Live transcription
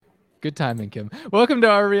Good timing, Kim. Welcome to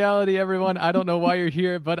our reality, everyone. I don't know why you're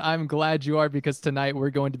here, but I'm glad you are because tonight we're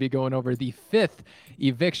going to be going over the fifth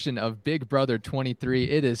eviction of Big Brother 23.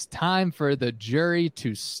 It is time for the jury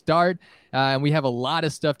to start, and we have a lot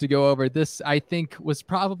of stuff to go over. This, I think, was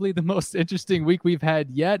probably the most interesting week we've had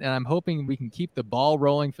yet, and I'm hoping we can keep the ball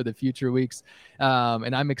rolling for the future weeks.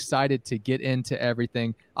 And I'm excited to get into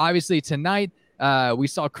everything. Obviously, tonight, we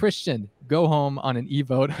saw Christian go home on an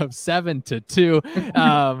e-vote of 7-2.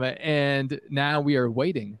 And now we are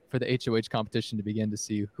waiting for the HOH competition to begin to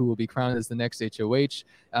see who will be crowned as the next HOH.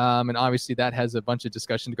 And obviously that has a bunch of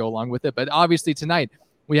discussion to go along with it. But obviously tonight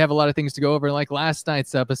we have a lot of things to go over, like last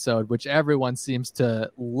night's episode, which everyone seems to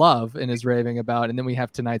love and is raving about. And then we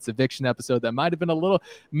have tonight's eviction episode that might have been a little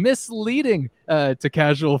misleading to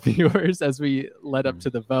casual viewers as we led up to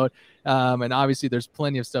the vote. And obviously there's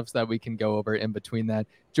plenty of stuff that we can go over in between that.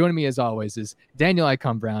 Joining me as always is Daniel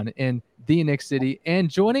Icon Brown in the Nick City, and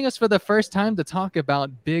joining us for the first time to talk about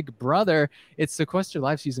Big Brother, it's Sequester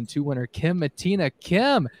Live Season 2 winner Kim Mattina.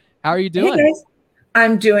 Kim, how are you doing? Hey guys.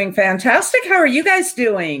 I'm doing fantastic. How are you guys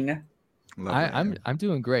doing? I'm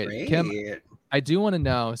doing great. Kim, I do want to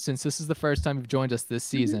know, since this is the first time you've joined us this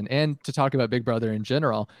season, and to talk about Big Brother in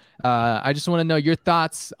general, I just want to know your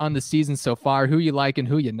thoughts on the season so far, who you like and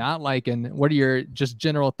who you not like, and what are your just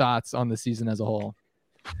general thoughts on the season as a whole?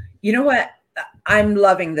 You know what? I'm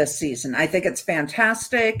loving this season. I think it's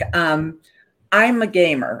fantastic. I'm a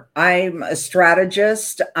gamer. I'm a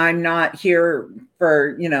strategist. I'm not here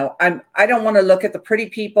for, I don't want to look at the pretty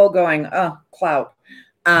people going, oh, clout.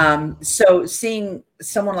 So seeing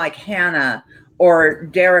someone like Hannah or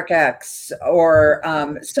Derek X or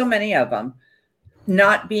so many of them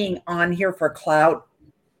not being on here for clout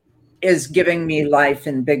is giving me life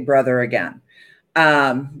in Big Brother again.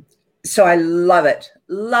 So I love it.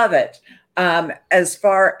 Love it. As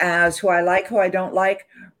far as who I like, who I don't like,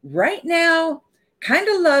 right now, kind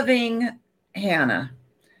of loving Hannah,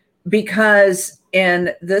 because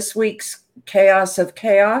in this week's Chaos of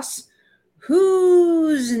Chaos,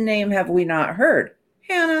 whose name have we not heard?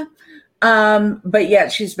 Hannah. But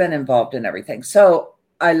yet she's been involved in everything. So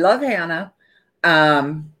I love Hannah.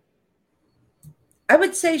 I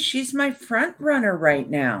would say she's my front runner right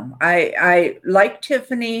now. I like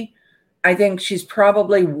Tiffany. I think she's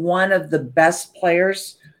probably one of the best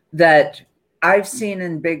players that I've seen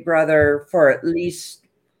in Big Brother for at least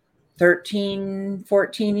 13,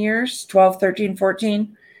 14 years, 12, 13,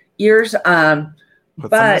 14 years. Put some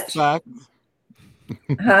respect.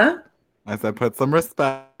 Huh? I said, put some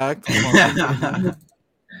respect.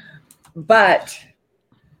 But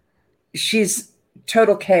she's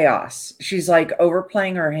total chaos. She's like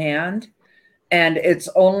overplaying her hand. And it's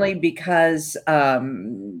only because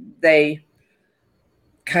they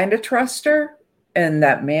kind of trust her, and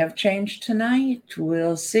that may have changed tonight.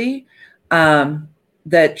 We'll see. That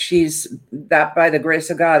by the grace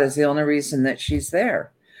of God, is the only reason that she's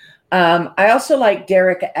there. I also like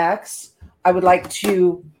Derek X. I would like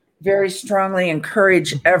to very strongly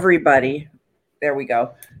encourage everybody. There we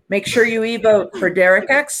go. Make sure you e-vote for Derek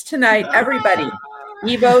X tonight. Everybody,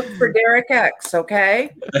 e-vote for Derek X,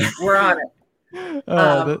 okay? We're on it.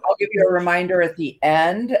 I'll give you a reminder at the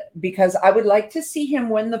end, because I would like to see him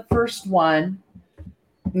win the first one,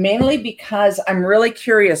 mainly because I'm really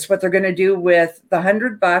curious what they're going to do with the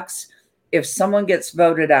 $100 if someone gets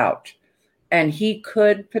voted out. And he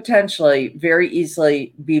could potentially very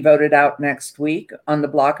easily be voted out next week on the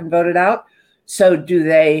block and voted out. So do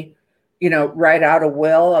they, write out a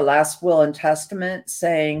last will and testament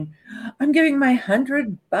saying, I'm giving my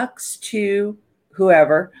 $100 to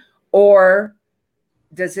whoever, or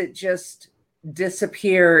does it just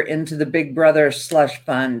disappear into the Big Brother slush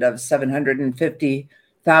fund of $750,000,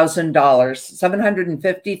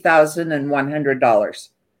 $750,000 and $100?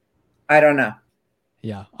 I don't know.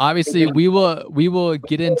 Yeah, obviously we will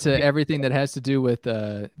get into everything that has to do with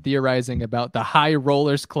theorizing about the High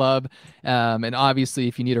Rollers Club, and obviously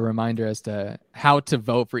if you need a reminder as to how to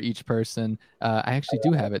vote for each person, I actually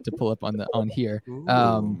do have it to pull up on here.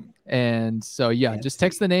 And so yeah, just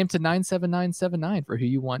text the name to 97979 for who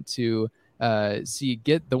you want to see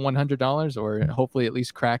get the $100, or hopefully at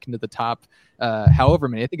least crack into the top however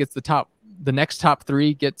many. I think it's the next top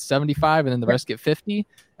 3 get 75 and then the rest get 50.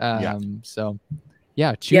 So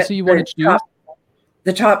yeah, choose who you want to choose.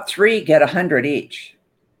 The top 3 get 100 each.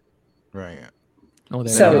 Right. Oh,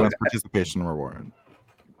 so participation reward.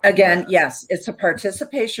 Again, yes, it's a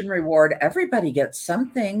participation reward. Everybody gets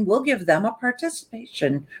something. We'll give them a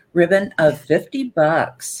participation ribbon of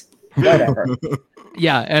 $50. Whatever.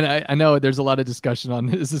 Yeah, and I know there's a lot of discussion on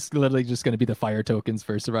is this literally just going to be the fire tokens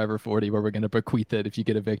for Survivor 40 where we're going to bequeath it if you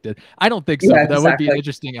get evicted. I don't think so, Yeah, but that would be an exactly.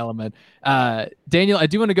 interesting element. Daniel, I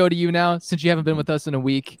do want to go to you now since you haven't been with us in a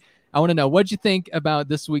week. I want to know, what'd you think about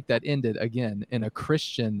this week that ended again in a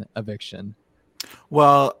Christian eviction?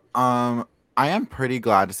 Well, I am pretty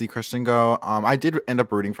glad to see Christian go. I did end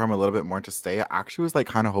up rooting for him a little bit more to stay. I actually was like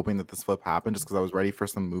kind of hoping that this flip happened just because I was ready for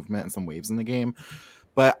some movement and some waves in the game.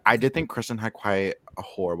 But I did think Christian had quite a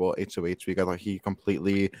horrible HOH week. I thought he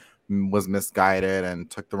completely was misguided and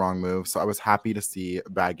took the wrong move. So I was happy to see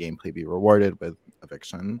bad gameplay be rewarded with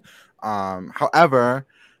eviction. However,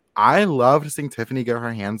 I loved seeing Tiffany get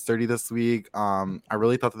her hands dirty this week. I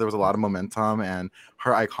really thought that there was a lot of momentum, and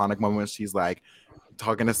her iconic moment when she's like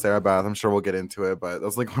talking to Sarah Beth. I'm sure we'll get into it, but that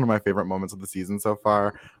was like one of my favorite moments of the season so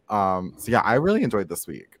far. So yeah, I really enjoyed this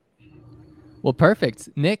week. Well, perfect.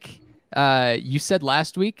 Nick, you said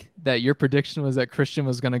last week that your prediction was that Christian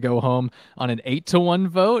was going to go home on an 8-1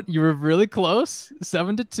 vote. You were really close,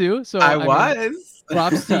 7-2. So I was.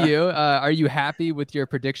 Props to you. Are you happy with your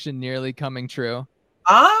prediction nearly coming true?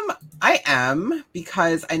 I am,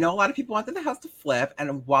 because I know a lot of people wanted the house to flip,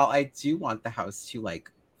 and while I do want the house to like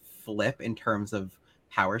flip in terms of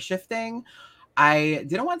power shifting, I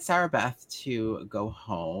didn't want Sarah Beth to go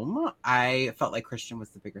home. I felt like Christian was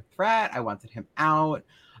the bigger threat. I wanted him out.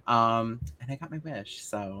 And I got my wish,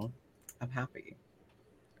 so I'm happy.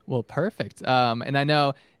 Well, perfect. And I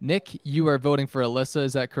know, Nick, you are voting for Alyssa.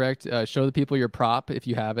 Is that correct? Show the people your prop if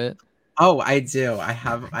you have it. Oh, I do. I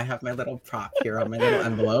have my little prop here on my little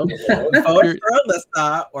envelope. Vote for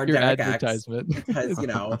Alyssa or your Derek advertisement. X,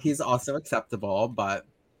 because he's also acceptable, but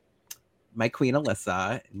my queen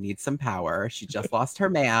Alyssa needs some power. She just lost her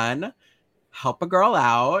man. Help a girl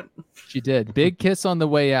out. She did. Big kiss on the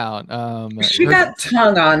way out. She got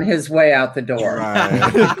tongue on his way out the door.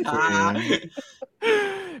 Right.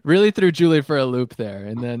 Really threw Julie for a loop there,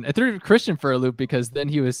 and then I threw Christian for a loop because then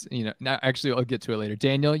he was, now actually I'll get to it later.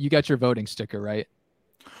 Daniel, you got your voting sticker, right?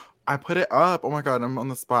 I put it up. Oh my God, I'm on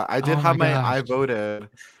the spot. I did have my I voted,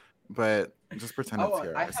 but just pretend it's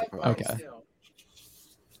here. I suppose. Okay.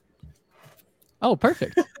 Oh,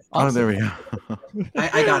 perfect. Awesome. Oh, there we go.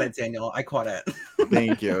 I got it, Daniel. I caught it.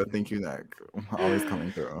 Thank you, Nick. Always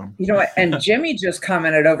coming through. You know what? And Jimmy just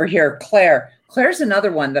commented over here. Claire's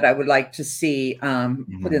another one that I would like to see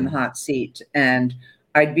put in the hot seat, and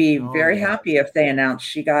I'd be very happy if they announced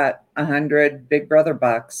she got 100 Big Brother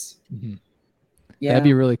bucks. Mm-hmm. Yeah, that'd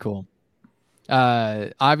be really cool.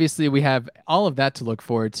 Obviously, we have all of that to look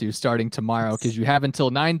forward to starting tomorrow, because you have until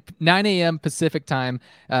 9 a.m. Pacific time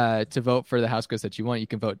to vote for the house ghost that you want. You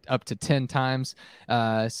can vote up to 10 times.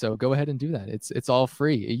 So go ahead and do that. It's all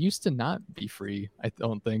free. It used to not be free, I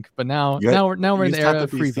don't think, but now we're in the era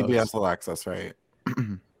of free CBS votes. All Access, right?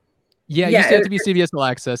 Yeah, it used to have to be CBS All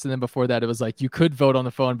Access, and then before that, it was like you could vote on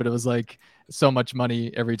the phone, but it was like so much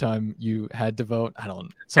money every time you had to vote. I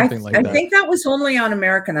think that was only on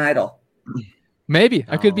American Idol. Maybe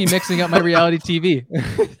I could be mixing up my reality TV.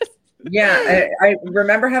 Yeah, I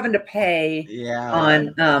remember having to pay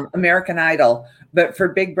on American Idol, but for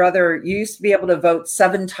Big Brother, you used to be able to vote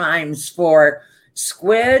 7 times for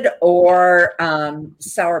Squid or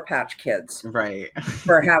Sour Patch Kids, right?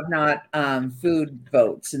 For have not food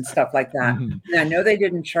votes and stuff like that. Mm-hmm. And I know they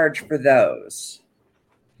didn't charge for those.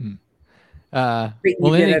 Well,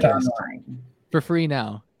 in any case, online for free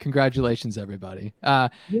now. Congratulations, everybody.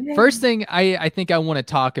 First thing I think I want to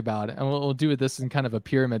talk about, and we'll do this in kind of a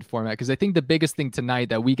pyramid format, because I think the biggest thing tonight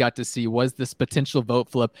that we got to see was this potential vote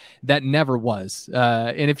flip that never was.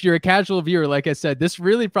 And if you're a casual viewer, like I said, this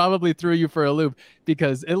really probably threw you for a loop,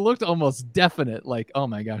 because it looked almost definite, like, oh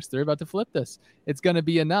my gosh, they're about to flip this. It's going to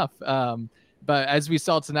be enough. But as we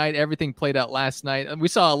saw tonight, everything played out last night. And we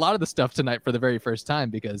saw a lot of the stuff tonight for the very first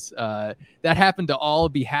time, because that happened to all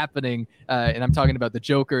be happening. And I'm talking about the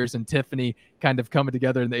Jokers and Tiffany kind of coming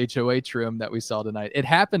together in the HOH room that we saw tonight. It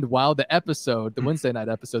happened while the Wednesday night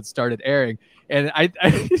episode started airing. And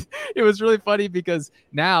it was really funny, because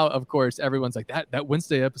now, of course, everyone's like, that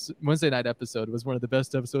Wednesday night episode was one of the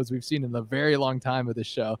best episodes we've seen in a very long time of this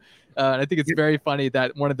show. And I think it's very funny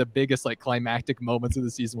that one of the biggest climactic moments of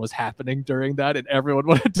the season was happening during that, and everyone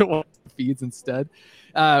wanted to watch the feeds instead,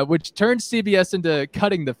 which turned CBS into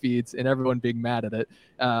cutting the feeds and everyone being mad at it.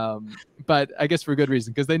 But I guess for good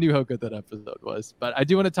reason, because they knew how good that episode was. But I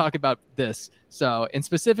do want to talk about this. So, and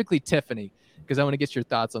specifically Tiffany, because I want to get your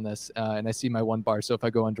thoughts on this. And I see my 1 bar, so if I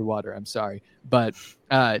go underwater, I'm sorry. But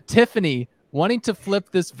Tiffany wanting to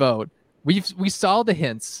flip this vote. We saw the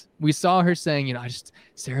hints. We saw her saying,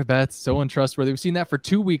 Sarah Beth, so untrustworthy. We've seen that for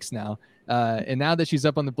 2 weeks now. And now that she's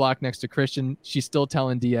up on the block next to Christian, she's still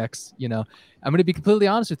telling DX, you know, I'm going to be completely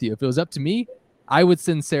honest with you. If it was up to me, I would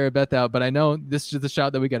send Sarah Beth out, but I know this is the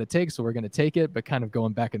shot that we got to take, so we're going to take it, but kind of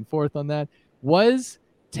going back and forth on that. Was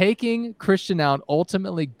taking Christian out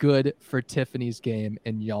ultimately good for Tiffany's game,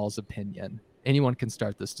 in y'all's opinion? Anyone can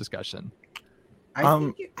start this discussion. I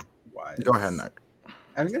think it was. Go ahead, Nick.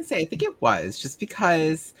 I was going to say, I think it was just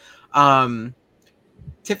because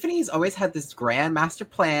Tiffany's always had this grand master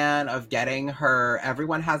plan of getting her,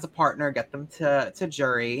 everyone has a partner, get them to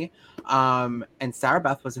jury. And Sarah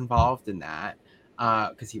Beth was involved in that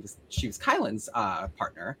because she was Kylan's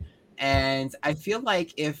partner. And I feel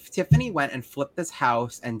like if Tiffany went and flipped this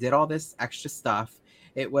house and did all this extra stuff,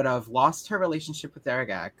 it would have lost her relationship with Derek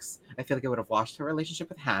X. I feel like it would have lost her relationship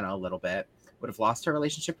with Hannah a little bit, would have lost her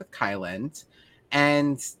relationship with Kylan.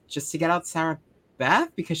 And just to get out Sarah Beth,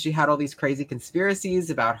 because she had all these crazy conspiracies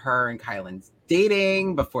about her and Kylan's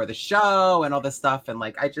dating before the show and all this stuff. And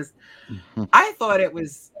like, I thought it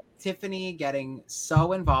was Tiffany getting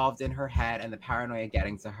so involved in her head and the paranoia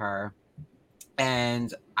getting to her.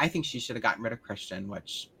 And I think she should have gotten rid of Christian,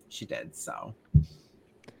 which she did. So,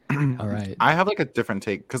 all right. I have like a different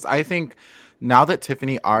take because I think now that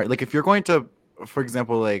Tiffany like, if you're going to, for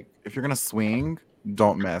example, like if you're going to swing,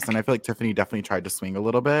 don't miss. And I feel like Tiffany definitely tried to swing a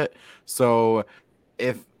little bit. So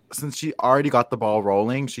since she already got the ball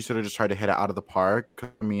rolling, she should have just tried to hit it out of the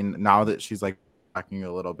park. I mean, now that she's like backing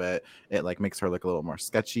a little bit, it like makes her look a little more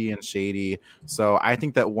sketchy and shady. So I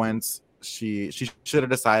think that once she should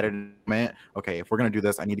have decided, okay, if we're gonna do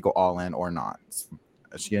this, I need to go all in or not.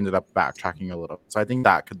 She ended up backtracking a little, so I think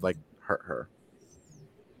that could like hurt her.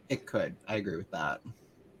 It could. I agree with that.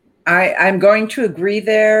 I'm going to agree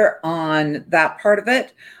there on that part of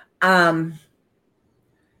it.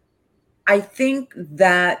 I think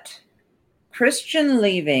that Christian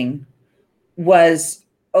leaving was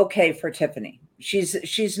okay for Tiffany.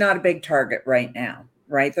 She's not a big target right now,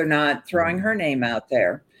 right? They're not throwing her name out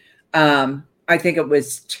there. I think it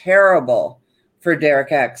was terrible for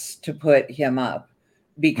Derek X to put him up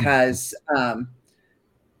because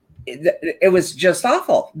it was just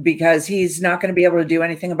awful because he's not going to be able to do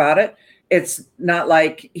anything about it. It's not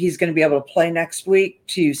like he's going to be able to play next week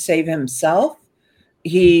to save himself.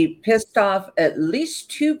 He pissed off at least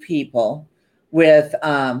two people with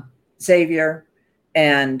Xavier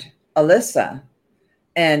and Alyssa.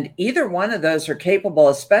 And either one of those are capable,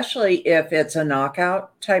 especially if it's a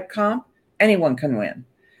knockout type comp. Anyone can win.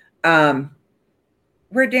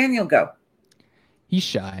 Where'd Daniel go? He's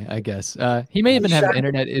shy, I guess. He may even have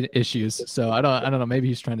internet issues, so I don't know. Maybe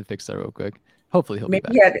he's trying to fix that real quick. Hopefully he'll be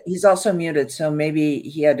back. He's also muted, so maybe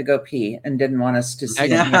he had to go pee and didn't want us to see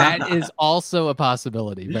him. That is also a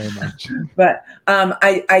possibility, very much. But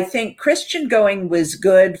I think Christian going was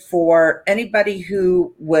good for anybody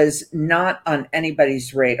who was not on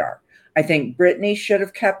anybody's radar. I think Brittany should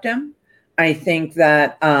have kept him. I think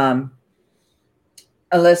that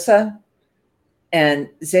Alyssa and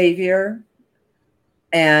Xavier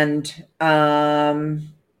and there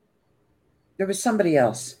was somebody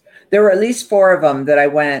else. There were at least four of them that I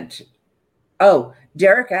went, oh,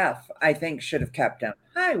 Derek F., I think, should have kept him.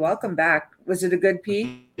 Hi, welcome back. Was it a good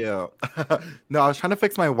pee? Yeah. No, I was trying to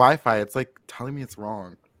fix my Wi-Fi. It's like telling me it's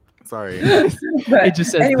wrong. Sorry. It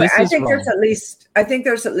just says anyway, this I is think wrong.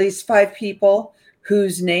 there's at least five people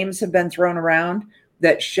whose names have been thrown around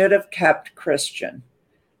that should have kept Christian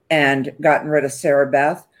and gotten rid of Sarah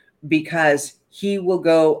Beth because he will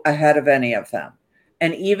go ahead of any of them.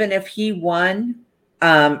 And even if he won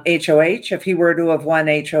HOH, if he were to have won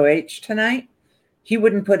HOH tonight, he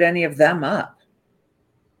wouldn't put any of them up.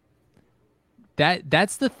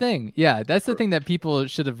 That's the thing. Yeah, that's the thing that people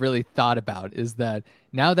should have really thought about is that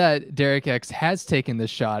now that Derek X has taken this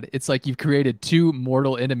shot, it's like you've created two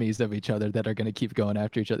mortal enemies of each other that are going to keep going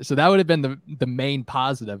after each other. So that would have been the main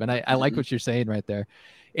positive. And I like what you're saying right there.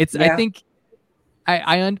 It's I think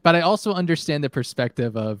but I also understand the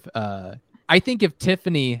perspective of I think if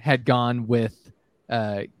Tiffany had gone with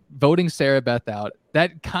voting Sarah Beth out,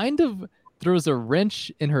 that kind of throws a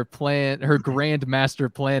wrench in her plan, her grand master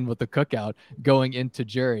plan with the cookout going into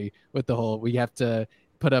jury with the whole, we have to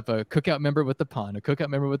put up a cookout member with the pawn,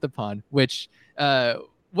 which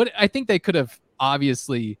what I think they could have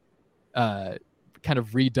obviously kind of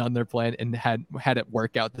redone their plan and had it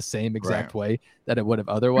work out the same exact way that it would have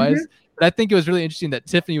otherwise. But I think it was really interesting that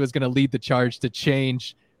Tiffany was going to lead the charge to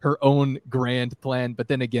change her own grand plan. But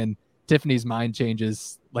then again, Tiffany's mind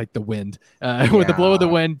changes like the wind. With the blow of the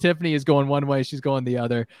wind, Tiffany is going one way, she's going the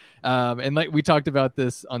other. And like we talked about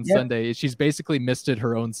this on Sunday, she's basically misted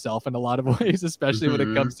her own self in a lot of ways, especially when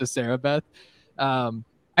it comes to Sarah Beth.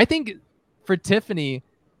 I think for Tiffany,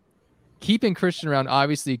 keeping Christian around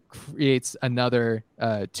obviously creates another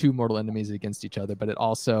two mortal enemies against each other, but it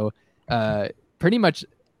also pretty much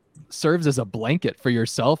serves as a blanket for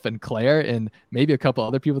yourself and Claire and maybe a couple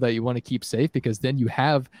other people that you want to keep safe, because then you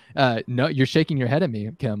have no, you're shaking your head at me,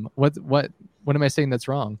 Kim. What am I saying that's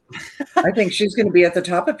wrong? I think she's going to be at the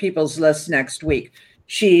top of people's list next week.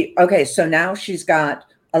 So now she's got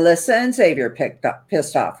Alyssa and Xavier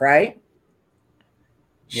pissed off, right?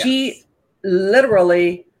 Yes. She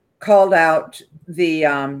literally called out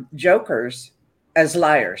the Jokers as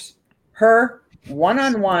liars. Her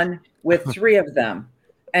one-on-one with 3 of them,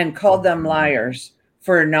 and called them liars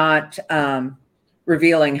for not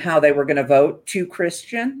revealing how they were going to vote to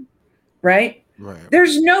Christian, right? Right.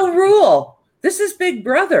 There's no rule. This is Big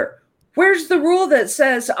Brother. Where's the rule that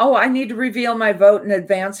says, oh, I need to reveal my vote in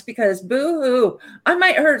advance because boo-hoo, I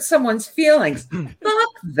might hurt someone's feelings. Fuck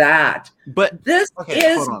that. But This okay,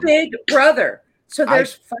 is hold on. Big Brother. So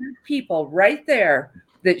there's 5 people right there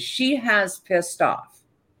that she has pissed off,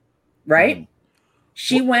 right? Mhm.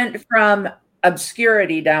 She went from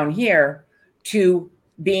obscurity down here to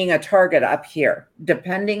being a target up here,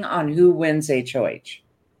 depending on who wins HOH.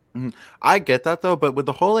 I get that though, but with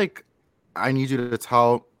the whole like, I need you to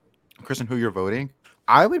tell Christian who you're voting,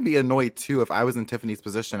 I would be annoyed too if I was in Tiffany's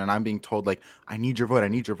position and I'm being told like, I need your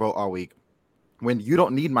vote all week. When you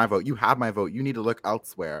don't need my vote, you have my vote. You need to look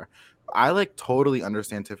elsewhere. I like totally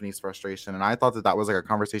understand Tiffany's frustration, and I thought that was like a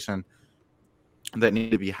conversation that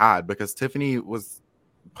needed to be had because Tiffany was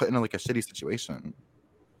put in like a shitty situation.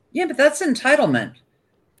 Yeah, but that's entitlement.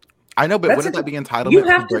 I know, but That's wouldn't a- that be you entitlement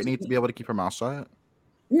have for to- Brittany to be able to keep her mouth shut?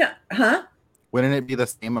 No, huh? Wouldn't it be the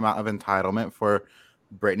same amount of entitlement for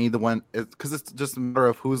Brittany, the one? Because it's just a matter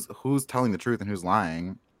of who's telling the truth and who's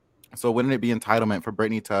lying. So wouldn't it be entitlement for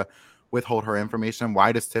Brittany to withhold her information?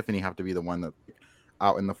 Why does Tiffany have to be the one that's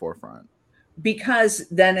out in the forefront? Because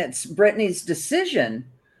then it's Brittany's decision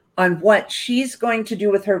on what she's going to do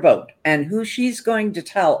with her vote and who she's going to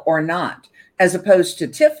tell or not, as opposed to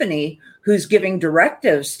Tiffany, who's giving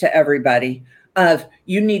directives to everybody of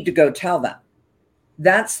you need to go tell them.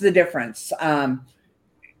 That's the difference.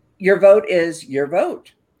 Your vote is your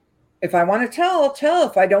vote. If I want to tell, I'll tell.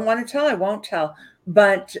 If I don't want to tell, I won't tell.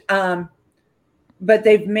 But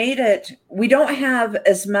they've made it, we don't have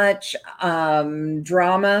as much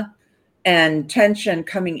drama and tension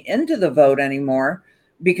coming into the vote anymore,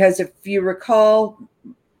 because if you recall,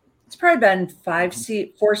 it's probably been 5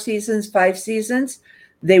 seasons,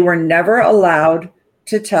 they were never allowed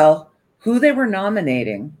to tell who they were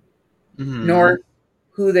nominating, nor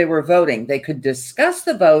who they were voting. They could discuss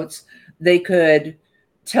the votes. They could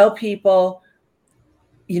tell people,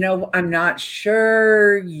 I'm not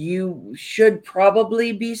sure, you should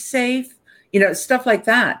probably be safe, stuff like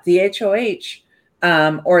that. The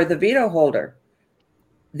HOH or the veto holder,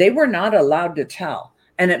 they were not allowed to tell.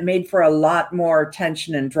 And it made for a lot more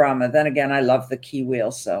tension and drama. Then again, I love the key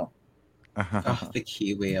wheel. So Oh, the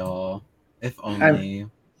key wheel. If only.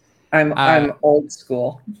 I'm old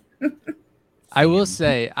school. I will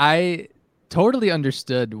say I totally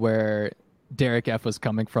understood where Derek F was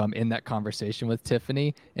coming from in that conversation with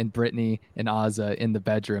Tiffany and Brittany and Azah in the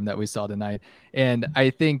bedroom that we saw tonight. And I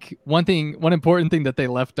think one important thing that they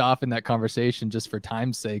left off in that conversation, just for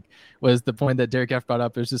time's sake, was the point that Derek F brought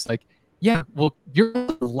up. It was just like, yeah, well, you're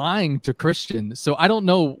lying to Christian. So I don't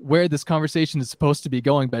know where this conversation is supposed to be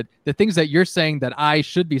going, but the things that you're saying that I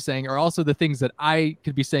should be saying are also the things that I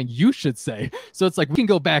could be saying you should say. So it's like we can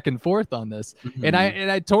go back and forth on this. Mhm. And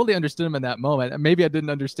I totally understood him in that moment. Maybe I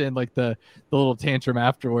didn't understand like the little tantrum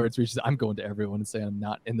afterwards, where he's just, I'm going to everyone and saying I'm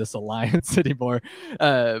not in this alliance anymore.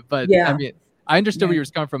 But Yeah. I mean, I understood where you were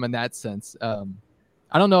coming from in that sense. I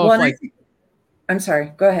don't know Well, if like, I'm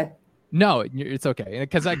sorry, go ahead. no, it's okay.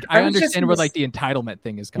 Because I was just understand where gonna like the entitlement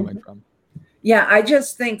thing is coming from. Yeah, I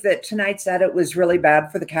just think that tonight's edit was really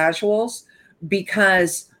bad for the casuals,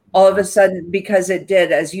 because all of a sudden, because it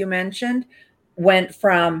did, as you mentioned, went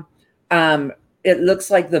from it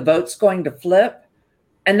looks like the vote's going to flip,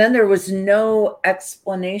 and then there was no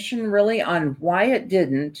explanation really on why it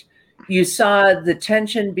didn't. You saw the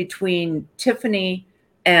tension between Tiffany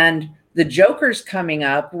and the Jokers coming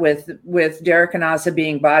up with Derek and Azah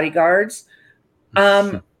being bodyguards.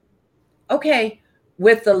 Okay,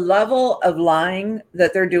 with the level of lying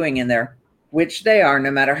that they're doing in there, which they are,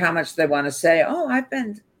 no matter how much they want to say, oh, I've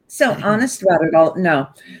been so honest about it all. No,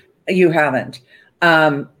 you haven't.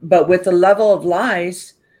 But with the level of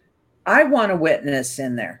lies, I want a witness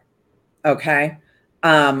in there. Okay.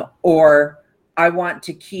 Or I want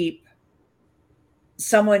to keep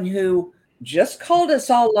someone who just called us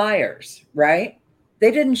all liars, right? They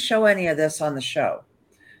didn't show any of this on the show.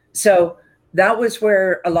 So that was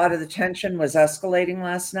where a lot of the tension was escalating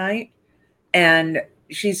last night. And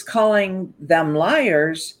she's calling them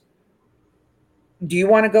liars. Do you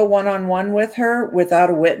want to go one-on-one with her without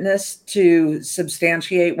a witness to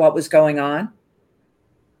substantiate what was going on?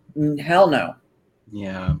 Hell no.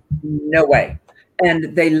 Yeah. No way.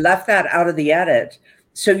 And they left that out of the edit.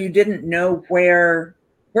 So you didn't know where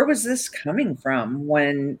was this coming from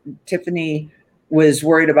when Tiffany was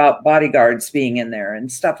worried about bodyguards being in there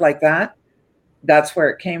and stuff like that. That's where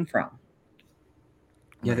it came from.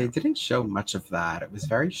 Yeah, they didn't show much of that. It was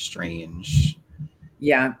very strange.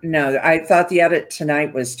 Yeah, no, I thought the edit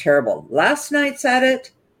tonight was terrible. Last night's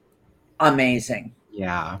edit, amazing.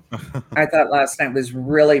 Yeah. I thought last night was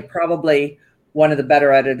really probably one of the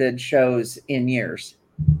better edited shows in years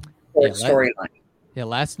for storyline. Yeah,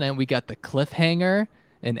 last night we got the cliffhanger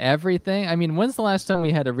and everything. I mean, when's the last time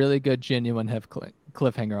we had a really good, genuine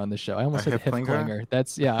cliffhanger on the show? I almost said hip-clanger.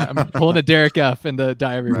 That's, yeah, I'm pulling a Derek F in the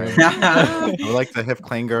diary room. I like the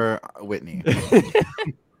hip-clanger Whitney.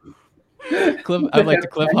 I'd like to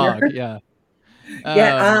cliff hog, yeah.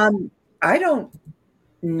 I don't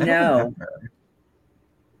know.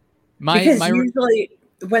 Because usually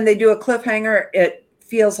when they do a cliffhanger, it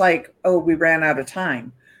feels like, oh, we ran out of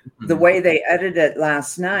time. Mm-hmm. The way they edited it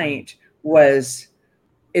last night was,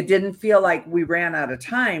 it didn't feel like we ran out of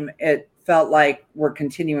time. It felt like we're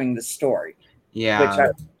continuing the story.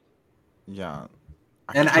 Yeah.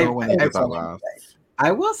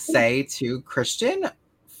 I will say too, Christian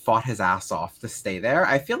fought his ass off to stay there.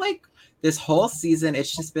 I feel like this whole season,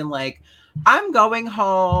 it's just been like, I'm going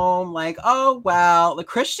home. Like, oh, well, the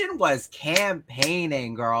Christian was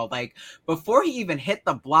campaigning, girl. Like, before he even hit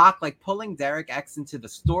the block, like pulling Derek X into the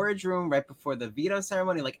storage room right before the veto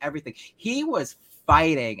ceremony, like everything. He was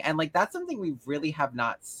fighting. And like, that's something we really have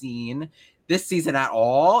not seen this season at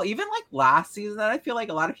all. Even like last season, I feel like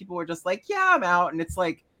a lot of people were just like, yeah, I'm out. And it's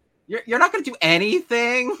like, you're not going to do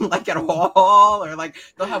anything like at all. Or like,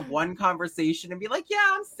 they'll have one conversation and be like,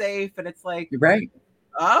 yeah, I'm safe. And it's like, you're right.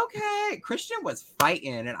 Okay, Christian was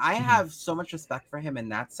fighting, and I have so much respect for him in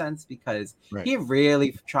that sense because he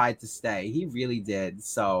really tried to stay. He really did.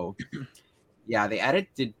 So, yeah, the edit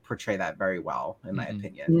did portray that very well, in my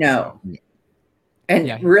opinion. No. So.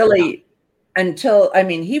 And really, until, I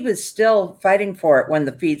mean, he was still fighting for it when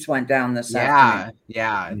the feeds went down this afternoon.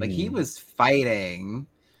 Yeah. Like, he was fighting.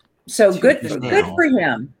 So good for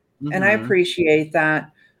him. Mm-hmm. And I appreciate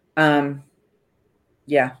that.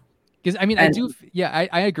 Yeah. Because I mean, I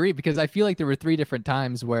agree, because I feel like there were 3 different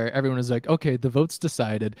times where everyone was like, okay, the vote's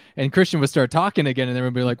decided. And Christian would start talking again, and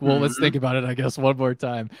everyone would be like, well, let's think about it, I guess, one more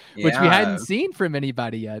time, which we hadn't seen from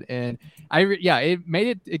anybody yet. And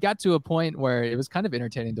it got to a point where it was kind of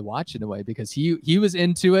entertaining to watch in a way, because he was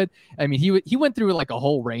into it. I mean, he went through like a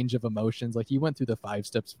whole range of emotions. Like, he went through the 5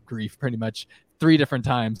 steps of grief pretty much 3 different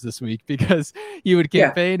times this week, because he would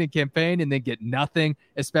campaign and then get nothing,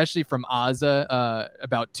 especially from Azah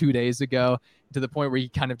about 2 days ago, to the point where he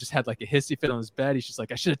kind of just had like a hissy fit on his bed. He's just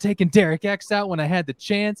like, I should have taken Derek X out when I had the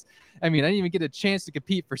chance. I mean, I didn't even get a chance to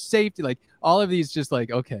compete for safety. Like, all of these, just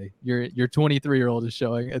like, okay, your 23-year-old is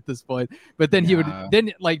showing at this point. But then he would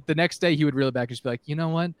like the next day he would reel it back and just be like, you know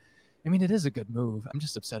what? I mean, it is a good move. I'm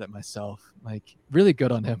just upset at myself. Like, really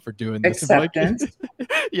good on him for doing this. Acceptance.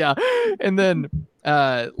 Yeah. And then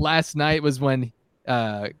last night was when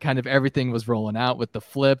kind of everything was rolling out with the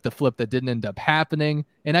flip that didn't end up happening.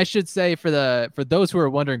 And I should say, for those who are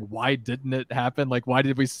wondering, why didn't it happen? Like, why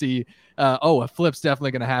did we see, a flip's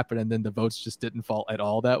definitely going to happen, and then the votes just didn't fall at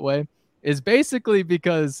all that way, is basically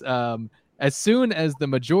because as soon as the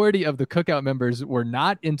majority of the cookout members were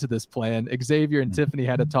not into this plan, Xavier and Tiffany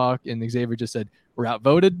had a talk, and Xavier just said, we're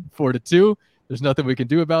outvoted 4-2. There's nothing we can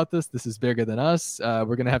do about this. This is bigger than us.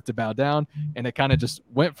 We're going to have to bow down. And it kind of just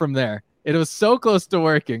went from there. It was so close to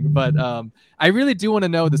working, but I really do want to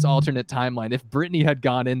know this alternate timeline. If Brittany had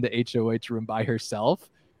gone in the HOH room by herself,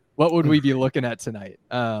 what would we be looking at tonight?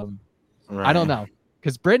 I don't know.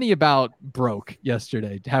 Because Brittany about broke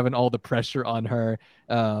yesterday, having all the pressure on her,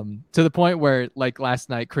 to the point where, like, last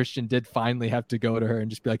night, Christian did finally have to go to her and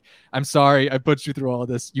just be like, I'm sorry, I put you through all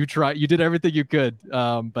this. You did everything you could,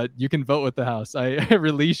 but you can vote with the house. I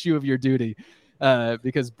release you of your duty,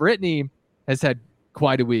 because Brittany has had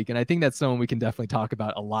quite a week. And I think that's someone we can definitely talk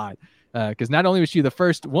about a lot, because not only was she the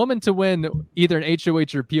first woman to win either an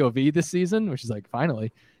HOH or POV this season, which is like,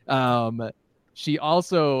 finally, she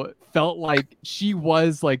also felt like she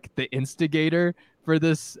was like the instigator for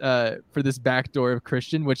this backdoor of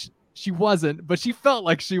Christian, which she wasn't, but she felt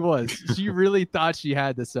like she was. She really thought she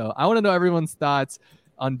had this. So I want to know everyone's thoughts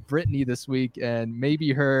on Brittany this week, and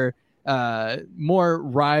maybe her more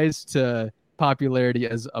rise to popularity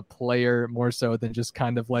as a player more so than just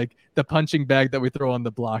kind of like the punching bag that we throw on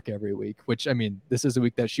the block every week, which, I mean, this is a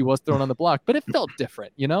week that she was thrown on the block, but it felt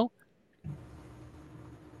different, you know?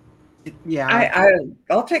 Yeah.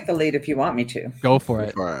 I'll take the lead if you want me to. Go for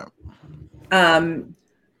it.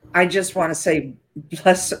 I just want to say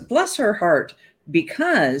bless her heart,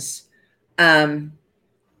 because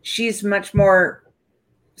she's much more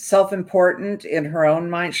self-important in her own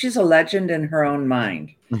mind. She's a legend in her own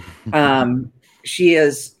mind. She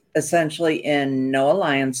is essentially in no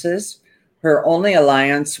alliances. Her only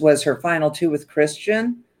alliance was her final two with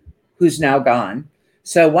Christian, who's now gone.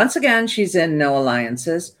 So once again, she's in no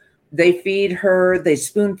alliances. They feed her, they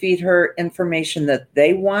spoon feed her information that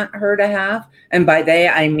they want her to have. And by they,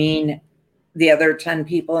 I mean the other 10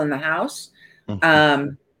 people in the house.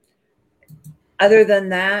 Other than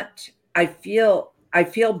that, I feel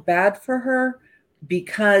bad for her,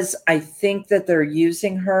 because I think that they're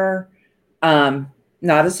using her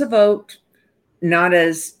not as a vote, not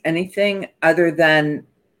as anything other than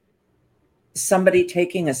somebody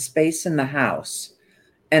taking a space in the house.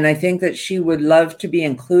 And I think that she would love to be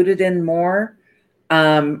included in more,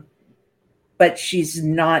 but she's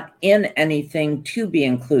not in anything to be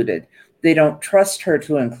included. They don't trust her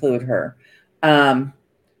to include her.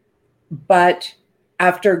 But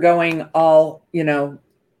after going all,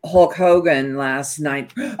 Hulk Hogan last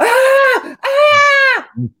night, right?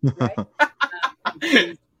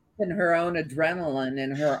 In her own adrenaline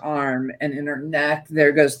in her arm and in her neck,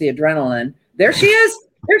 there goes the adrenaline. There she is.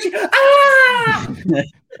 There she.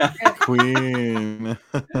 Queen.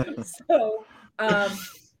 So,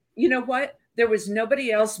 you know what? There was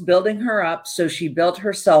nobody else building her up, so she built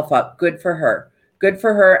herself up. Good for her. Good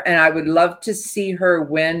for her. And I would love to see her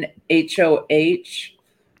win HOH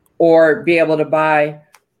or be able to buy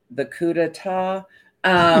the coup d'etat,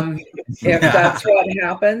 if that's what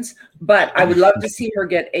happens. But I would love to see her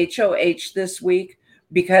get HOH this week,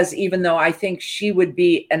 because even though I think she would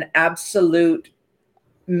be an absolute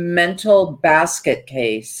mental basket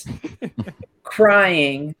case,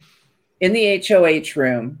 crying in the HOH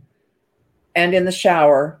room and in the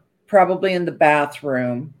shower, probably in the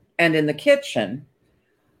bathroom and in the kitchen,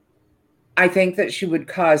 I think that she would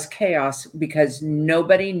cause chaos because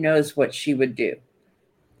nobody knows what she would do.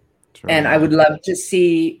 True. And I would love to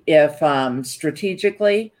see if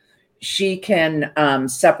strategically she can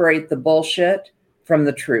separate the bullshit from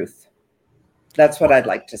the truth. That's what I'd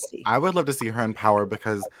like to see. I would love to see her in power,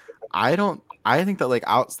 because I think that like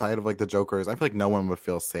outside of like the Jokers, I feel like no one would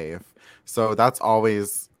feel safe. So that's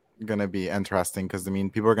always going to be interesting, because I mean,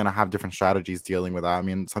 people are going to have different strategies dealing with that. I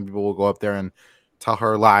mean, some people will go up there and tell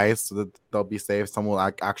her lies so that they'll be safe. Some will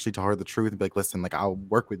actually tell her the truth and be like, listen, like I'll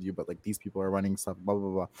work with you, but like these people are running stuff, blah,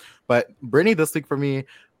 blah, blah. But Brittany this week for me,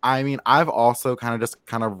 I mean, I've also kind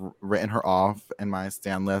of written her off in my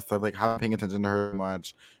stand list. I've like haven't paying attention to her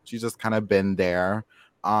much. She's just kind of been there.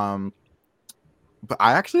 But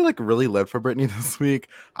I actually like really lived for Brittany this week.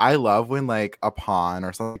 I love when like a pawn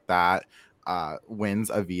or something like that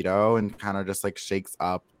wins a veto and kind of just like shakes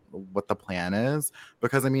up what the plan is.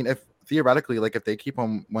 Because I mean, if theoretically, like if they keep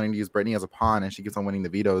on wanting to use Brittany as a pawn and she keeps on winning the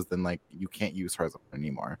vetoes, then like you can't use her as a pawn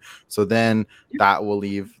anymore. So then that will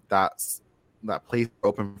leave that place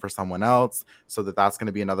open for someone else, so that's going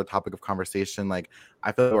to be another topic of conversation. Like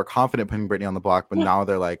I feel like we're confident putting Brittany on the block, but now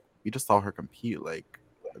they're like, we just saw her compete. Like,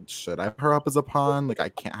 should I put her up as a pawn? Like I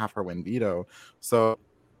can't have her win veto. So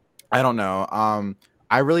I don't know.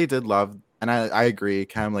 I really did love, and I agree,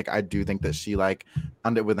 Kim, like I do think that she like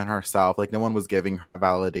found it within herself. Like no one was giving her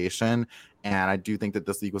validation, and I do think that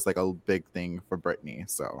this week was like a big thing for Brittany.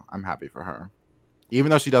 So I'm happy for her, even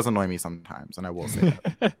though she does annoy me sometimes, and I will say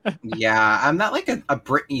that. Yeah, I'm not like a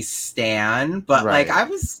Brittany stan, but Right. like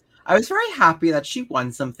I was very happy that she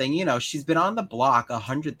won something. You know, she's been on the block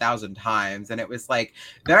 100,000 times, and it was like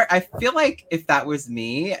I feel like if that was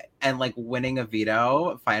me and like winning a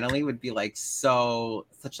veto finally would be like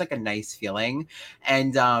such like a nice feeling.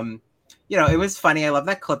 And you know, it was funny. I love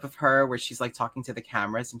that clip of her where she's like talking to the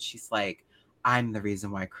cameras and she's like, I'm the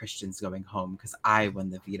reason why Christian's going home because I won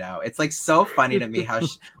the veto. It's like so funny to me how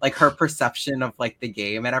she, like her perception of like the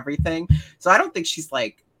game and everything. So I don't think she's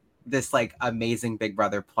like this like amazing Big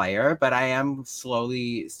Brother player, but I am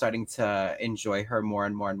slowly starting to enjoy her more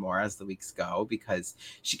and more and more as the weeks go, because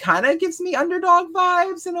she kind of gives me underdog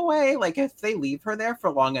vibes in a way. Like if they leave her there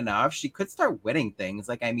for long enough, she could start winning things.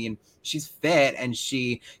 Like, I mean, she's fit and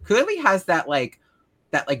she clearly has that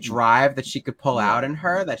drive that she could pull out in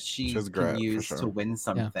her that she can use to win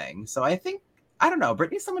something. Yeah. So I think, I don't know,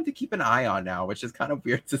 Brittany's someone to keep an eye on now, which is kind of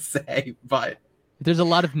weird to say, but there's a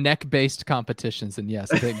lot of neck-based competitions, and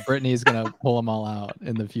yes, I think Brittany is gonna pull them all out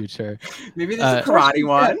in the future. Maybe there's a karate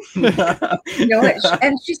one. You know what?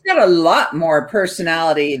 And she's got a lot more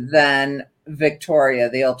personality than Victoria,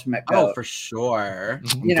 the ultimate goat. Oh, for sure.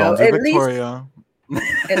 You know, Don't do at Victoria.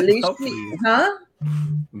 At least, Oh, please. huh?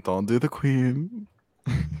 Don't do the queen.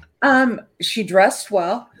 She dressed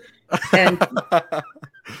well, and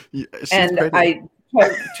Yeah, she's and pretty.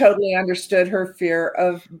 I totally understood her fear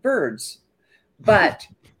of birds, but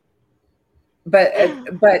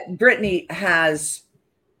Brittany has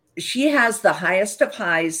the highest of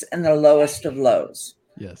highs and the lowest of lows.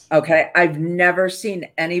 Yes. Okay, I've never seen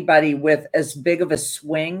anybody with as big of a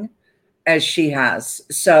swing as she has,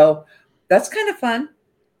 so that's kind of fun.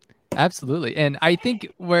 Absolutely. And I think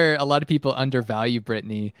where a lot of people undervalue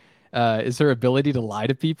Brittany is her ability to lie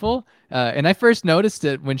to people. And I first noticed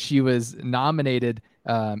it when she was nominated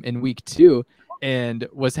in week 2 and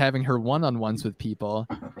was having her one-on-ones with people.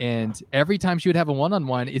 And every time she would have a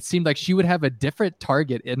one-on-one, it seemed like she would have a different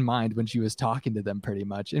target in mind when she was talking to them pretty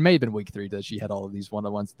much. It may have been week 3 that she had all of these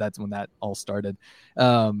one-on-ones. That's when that all started. She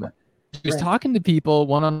was talking to people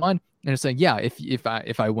one-on-one. And it's saying, yeah, if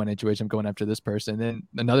I win HOH, I'm going after this person. Then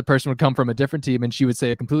another person would come from a different team and she would say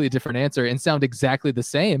a completely different answer and sound exactly the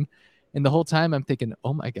same. And the whole time I'm thinking,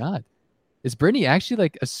 oh my God, is Brittany actually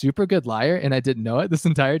like a super good liar? And I didn't know it this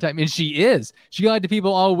entire time. And she is. She lied to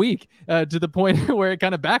people all week to the point where it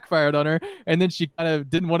kind of backfired on her. And then she kind of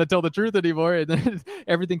didn't want to tell the truth anymore. And then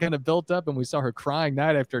everything kind of built up and we saw her crying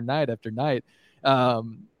night after night after night. I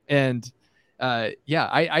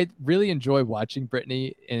really enjoy watching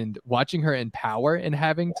Brittany, and watching her in power and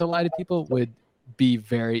having to lie to people would be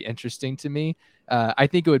very interesting to me. I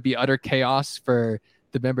think it would be utter chaos for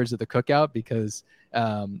the members of the Cookout because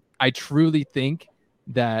I truly think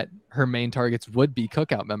that her main targets would be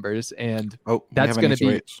Cookout members, and that's going to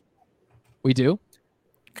be. We do.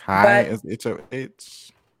 Kai is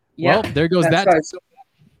HOH. Yeah, well, there goes that.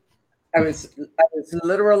 I was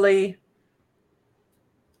literally.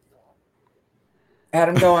 Had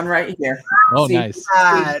him going right here. Oh, nice.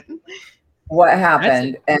 What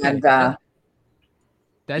happened? That's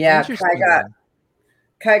yeah, interesting.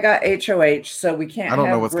 Kai got HOH, so we can't. I don't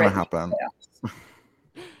know have what's going to Brittany.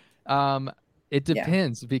 happen. It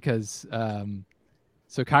depends because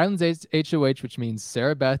so Kylan's HOH, which means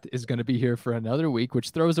Sarah Beth is going to be here for another week,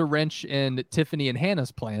 which throws a wrench in Tiffany and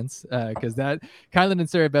Hannah's plans because that Kylan and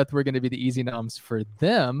Sarah Beth were going to be the easy noms for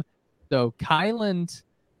them. So Kylan,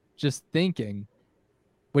 just thinking,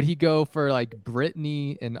 would he go for like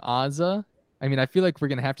Brittany and Azah? I mean, I feel like we're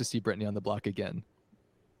going to have to see Brittany on the block again.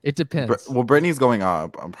 It depends. Well, Brittany's going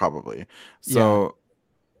up, probably. So,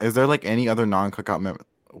 is there like any other non-Cookout member?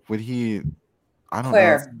 Would he? I don't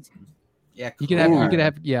Claire. know. Yeah,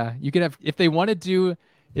 You could have. If they wanted to,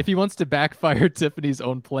 if he wants to backfire Tiffany's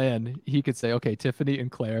own plan, he could say, "Okay, Tiffany and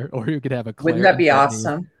Claire," or you could have a Claire. Wouldn't that be and Brittany.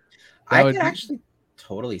 awesome? I could actually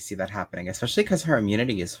totally see that happening, especially because her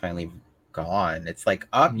immunity is finally gone. It's like,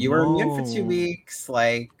 you were immune for 2 weeks.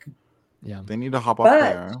 Like, yeah, they need to hop up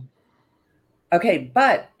there. Okay,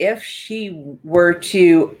 but if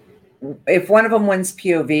if one of them wins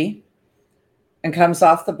POV and comes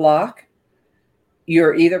off the block,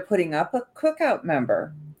 you're either putting up a Cookout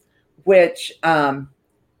member, which I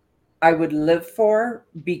would live for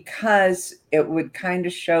because it would kind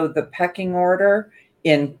of show the pecking order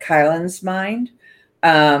in Kylan's mind,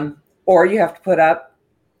 or you have to put up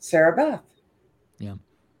Sarah Beth. Yeah.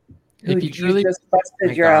 If you truly just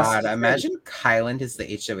busted your ass. Imagine Kylan is the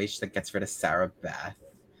HOH that gets rid of Sarah Beth.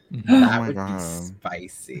 Mhm. That would be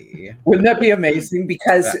spicy. Wouldn't that be amazing?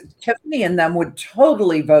 Because Tiffany and them would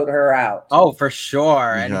totally vote her out. Oh, for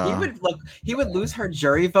sure. And he would lose her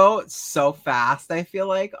jury vote so fast, I feel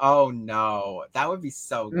like. Oh no. That would be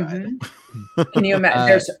so good. Mm-hmm. Can you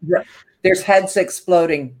imagine? There's heads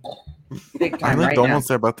exploding big time right now.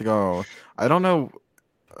 Sarah Beth to go. I don't know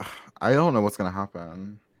what's gonna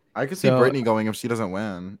happen. I could see Brittany going if she doesn't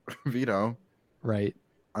win. Veto. Right.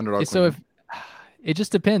 Underdog. So if it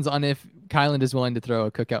just depends on if Kylan is willing to throw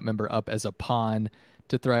a Cookout member up as a pawn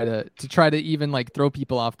to try to even like throw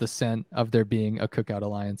people off the scent of there being a Cookout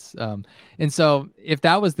alliance. And so if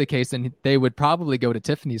that was the case, then they would probably go to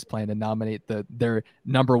Tiffany's plan and nominate their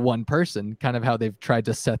number one person, kind of how they've tried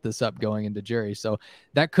to set this up going into jury. So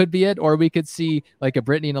that could be it. Or we could see like a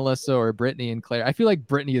Brittany and Alyssa or Brittany and Claire. I feel like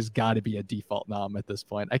Brittany has got to be a default nom at this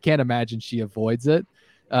point. I can't imagine she avoids it.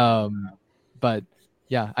 But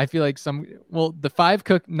yeah, I feel like the 5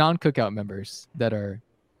 non-Cookout members that are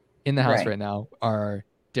in the house right now are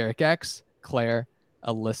Derek X, Claire,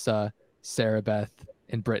 Alyssa, Sarah Beth,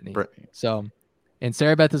 and Brittany. So And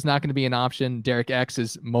Sarah Beth is not going to be an option. Derek X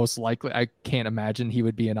is most likely. I can't imagine he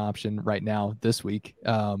would be an option right now this week.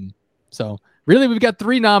 So really, we've got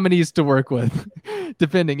 3 nominees to work with,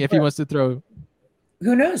 depending if he wants to throw.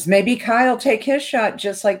 Who knows? Maybe Kyle take his shot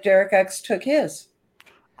just like Derek X took his.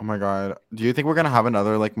 Oh my god. Do you think we're gonna have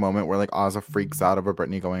another like moment where like Ozza freaks out over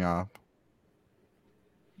Brittany going up?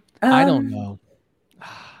 I don't know.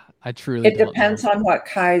 I truly It depends on what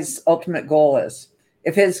Kai's ultimate goal is.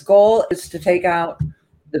 If his goal is to take out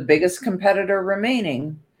the biggest competitor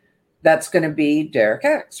remaining, that's going to be Derek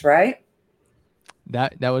X, right?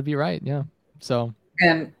 That would be right. Yeah. So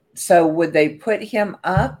would they put him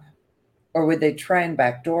up, or would they try and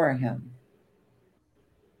backdoor him?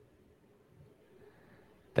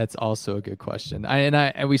 That's also a good question.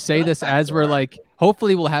 And we say this as we're like,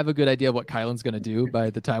 hopefully we'll have a good idea of what Kylan's going to do by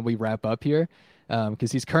the time we wrap up here.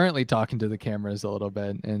 Because he's currently talking to the cameras a little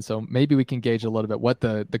bit. And so maybe we can gauge a little bit what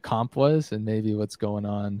the comp was and maybe what's going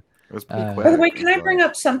on. It was pretty quick. By the way, can I bring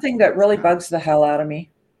up something that really bugs the hell out of me?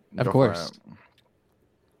 Of course.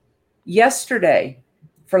 Yesterday,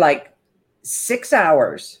 for like 6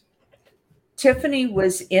 hours, Tiffany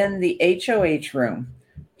was in the HOH room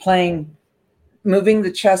moving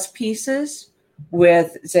the chess pieces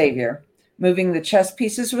with Xavier, moving the chess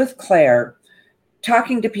pieces with Claire,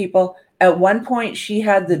 talking to people. At one point, she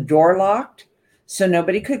had the door locked so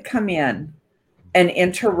nobody could come in and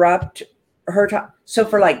interrupt her talk. So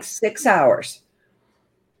for like 6 hours,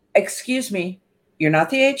 excuse me, you're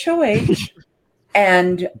not the HOH.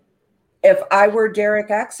 And if I were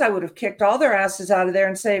Derek X, I would have kicked all their asses out of there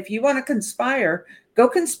and say, if you want to conspire, go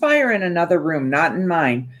conspire in another room, not in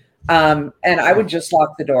mine. And I would just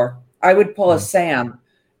lock the door. I would pull a Sam,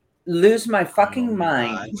 lose my fucking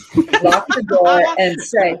mind, lock the door, and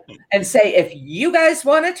say, if you guys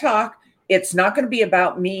want to talk, it's not going to be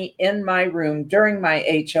about me in my room during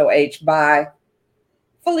my HOH. Bye.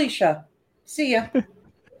 Felicia. See ya.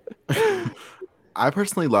 I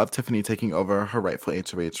personally love Tiffany taking over her rightful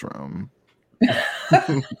HOH room.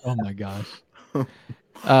 Oh my gosh.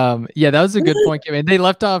 Yeah, that was a good point. I mean, they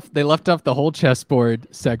left off the whole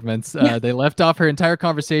chessboard segments. They left off her entire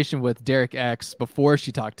conversation with Derek X before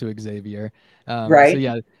she talked to Xavier. Right. So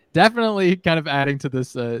yeah, definitely kind of adding to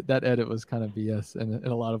this. That edit was kind of BS in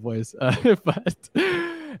a lot of ways. But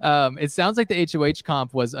it sounds like the HOH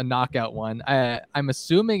comp was a knockout one. I'm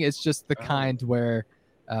assuming it's just the kind where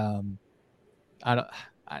I'm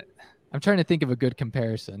trying to think of a good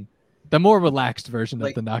comparison. The more relaxed version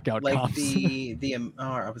of the knockout comps. I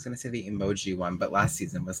was gonna say the emoji one, but last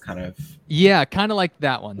season was kind of kind of like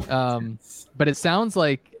that one. But it sounds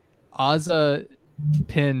like Ozza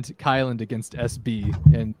pinned Kyland against SB,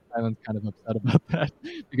 and Kyland's kind of upset about that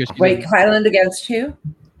because Kyland against who?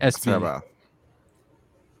 SB.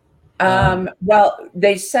 Well,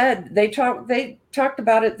 they said they talked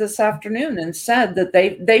about it this afternoon and said that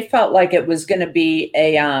they felt like it was going to be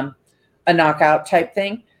a knockout type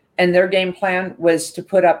thing. And their game plan was to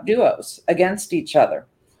put up duos against each other.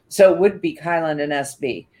 So it would be Kyland and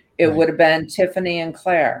SB. It would have been Tiffany and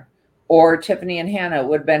Claire, or Tiffany and Hannah. It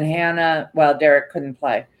would have been Hannah. Well, Derek couldn't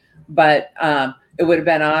play, but it would have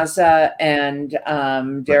been Ozza and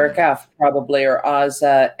Derek F probably, or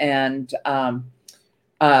Ozza and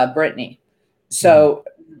Brittany. So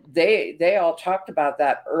they all talked about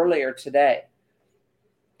that earlier today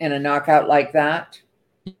in a knockout like that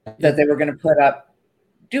they were going to put up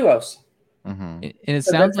duos. Mm-hmm. And it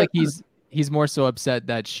sounds like he's more so upset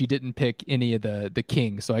that she didn't pick any of the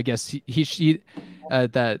kings. So I guess she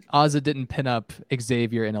that Ozza didn't pin up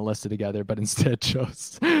Xavier and Alyssa together, but instead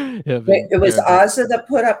chose him. It was Ozza that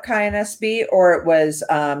put up Kai and SB, or it was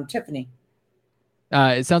Tiffany?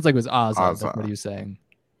 It sounds like it was Ozza. That's what he was saying.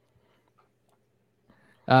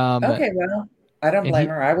 Okay, well, I don't blame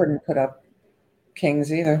her. I wouldn't put up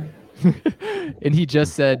kings either. And he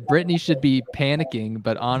just said Brittany should be panicking,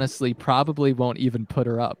 but honestly probably won't even put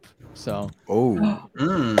her up. So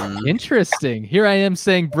interesting. Here I am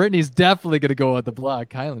saying Brittany's definitely going to go on the block.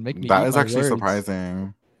 Kylan, make me. That is actually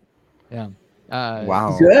surprising. Yeah.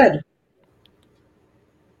 Wow. Good.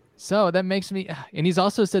 So that makes me. And he's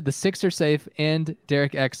also said the 6 are safe and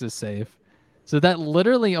Derek X is safe. So that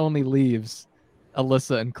literally only leaves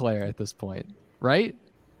Alyssa and Claire at this point, right?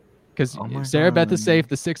 Because Sarah Beth is safe,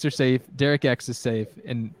 the 6 are safe, Derek X is safe,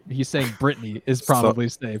 and he's saying Brittany is probably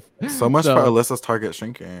safe. So much for Alyssa's target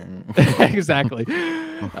shrinking. Exactly.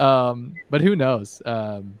 But who knows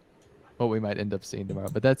what we might end up seeing tomorrow.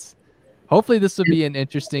 But that's hopefully this will be an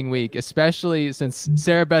interesting week, especially since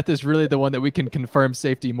Sarah Beth is really the one that we can confirm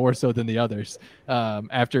safety more so than the others,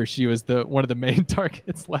 after she was one of the main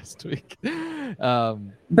targets last week. But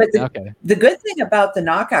the good thing about the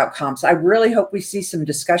knockout comps, I really hope we see some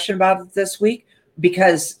discussion about it this week,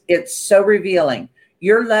 because it's so revealing.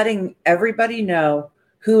 You're letting everybody know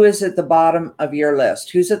who is at the bottom of your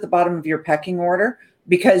list, who's at the bottom of your pecking order,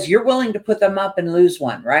 because you're willing to put them up and lose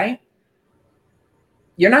one, right?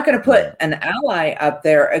 You're not going to put an ally up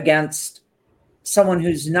there against someone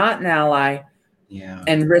who's not an ally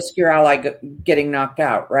and risk your ally getting knocked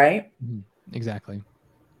out, right? Exactly.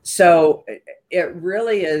 So it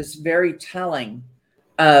really is very telling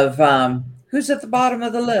of who's at the bottom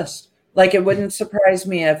of the list. Like, it wouldn't surprise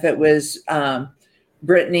me if it was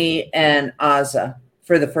Brittany and Azah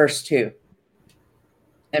for the first two,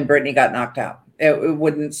 and Brittany got knocked out. It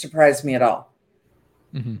wouldn't surprise me at all,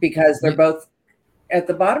 because they're both at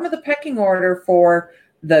the bottom of the pecking order for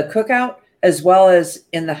the cookout as well as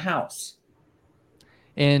in the house.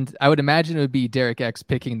 And I would imagine it would be Derek X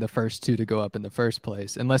picking the first two to go up in the first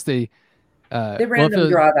place, unless they random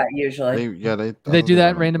draw that usually. They do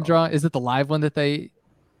that random draw. Is it the live one that they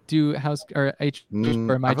do house or H?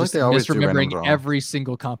 Or am I just misremembering every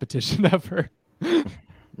single competition ever?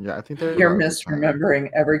 Yeah, I think you're misremembering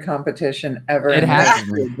every competition ever. It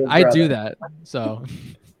happens. I do that, so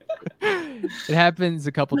it happens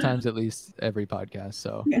a couple times at least every podcast.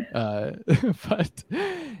 So, but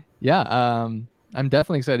yeah, I'm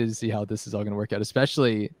definitely excited to see how this is all going to work out,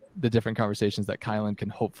 especially the different conversations that Kylan can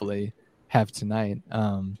hopefully have tonight.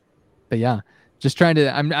 But yeah, just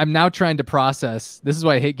I'm now trying to process. This is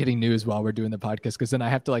why I hate getting news while we're doing the podcast, because then I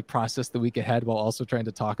have to like process the week ahead while also trying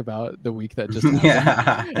to talk about the week that just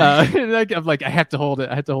happened. I'm like, I have to hold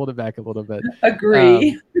it back a little bit.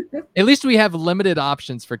 Agree. At least we have limited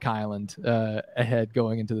options for Kylan ahead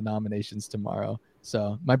going into the nominations tomorrow.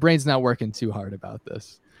 So my brain's not working too hard about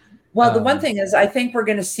this. Well, the one thing is, I think we're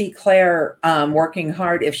going to see Claire working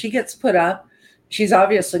hard. If she gets put up, she's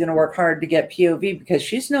obviously going to work hard to get POV, because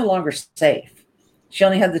she's no longer safe. She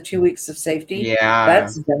only had the 2 weeks of safety. Yeah.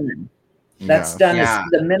 That's done. That's done. Yeah.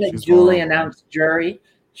 The minute She's Julie vulnerable. announced jury,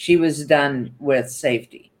 she was done with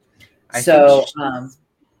safety. I So, think she's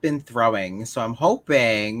been throwing. So I'm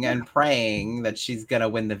hoping and praying that she's going to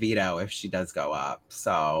win the veto if she does go up.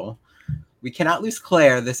 So we cannot lose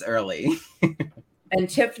Claire this early. and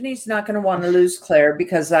Tiffany's not going to want to lose Claire,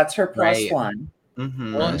 because that's her plus Right. one.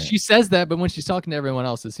 Well, she says that, but when she's talking to everyone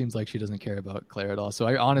else, it seems like she doesn't care about Claire at all. So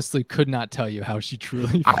I honestly could not tell you how she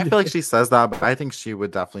truly I feel like she says that, but I think she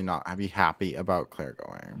would definitely not be happy about Claire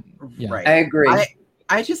going. Yeah. Right. I agree.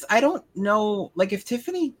 I don't know. Like, if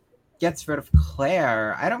Tiffany gets rid of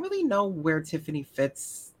Claire, I don't really know where Tiffany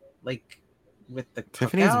fits, like, with the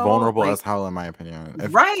Tiffany's cookout. vulnerable Like, as hell, in my opinion.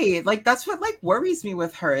 right. Like, that's what like worries me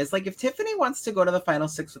with her, is like, if Tiffany wants to go to the final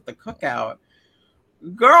six with the cookout,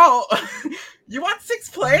 girl, you want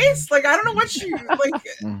sixth place? Like, I don't know what you like.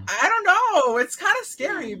 I don't know. It's kind of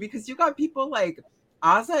scary, because you got people like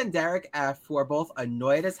Azah and Derek F, who are both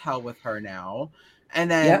annoyed as hell with her now, and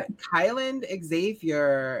then Kylan,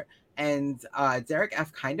 Xavier, and Derek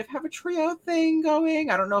F kind of have a trio thing going.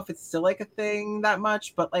 I don't know if it's still like a thing that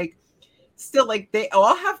much, but like, still, like, they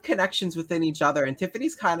all have connections within each other, and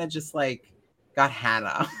Tiffany's kind of just like got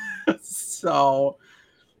Hannah. So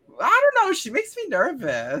I don't know. She makes me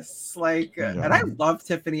nervous. Like, and I love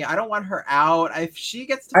Tiffany. I don't want her out. If she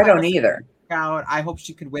gets to I don't either. Out, I hope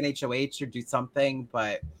she could win HOH or do something.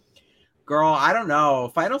 But girl, I don't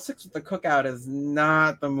know. Final six with the cookout is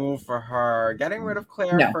not the move for her. Getting rid of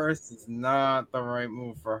Claire first is not the right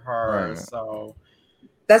move for her. Right. So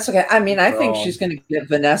That's okay. I mean, I think she's going to get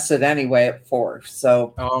Vanessa anyway at 4.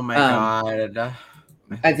 So, oh my God.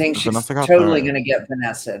 I think she's Vanessa totally going to get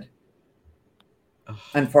Vanessa'd.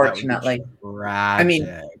 Unfortunately. I mean,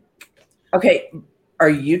 okay, are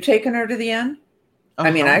you taking her to the end?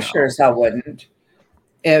 I mean, I sure as hell wouldn't.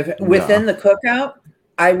 If within the cookout,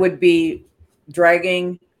 I would be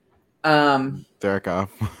dragging Derek F.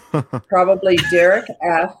 probably Derek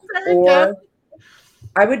F, or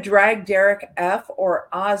I would drag Derek F or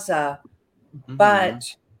Azah, but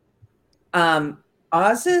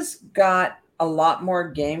Azah's got a lot more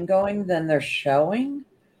game going than they're showing.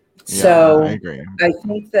 So I agree. I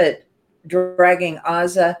think that dragging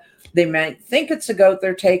Azah, they might think it's a goat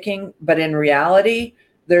they're taking, but in reality,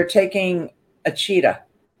 they're taking a cheetah.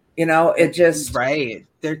 You know, it just right.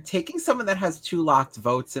 They're taking someone that has 2 locked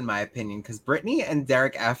votes, in my opinion, because Brittany and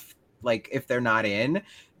Derek F, like, if they're not in,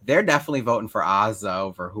 they're definitely voting for Azah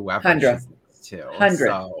over whoever 100. she's next to. 100.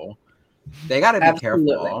 So they got to be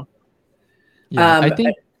careful. Yeah, I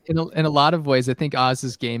think in a lot of ways, I think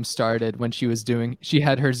Oz's game started when she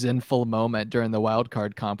had her Zenful moment during the wild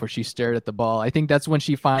card comp where she stared at the ball. I think that's when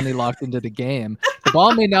she finally locked into the game. The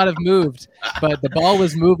ball may not have moved, but the ball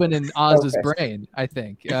was moving in Oz's brain, I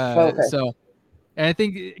think. So, and I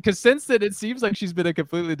think because since then, it seems like she's been a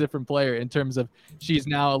completely different player in terms of she's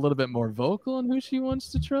now a little bit more vocal in who she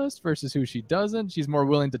wants to trust versus who she doesn't. She's more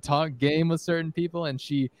willing to talk game with certain people, and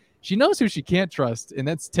she knows who she can't trust, and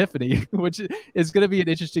that's Tiffany, which is going to be an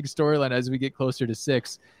interesting storyline as we get closer to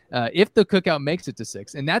 6. If the cookout makes it to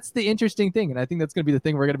 6. And that's the interesting thing. And I think that's going to be the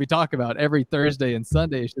thing we're going to be talking about every Thursday and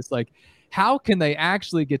Sunday. It's just like, how can they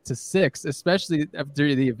actually get to 6, especially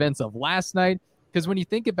after the events of last night? Because when you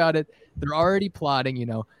think about it, they're already plotting,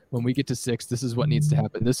 when we get to 6, this is what needs to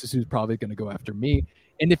happen. This is who's probably going to go after me.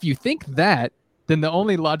 And if you think that, then the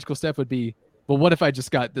only logical step would be, well, what if I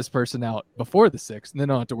just got this person out before the 6th, and then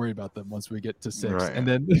I don't have to worry about them once we get to 6? Right. And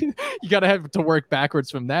then you got to have to work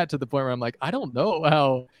backwards from that to the point where I'm like, I don't know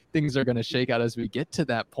how things are going to shake out as we get to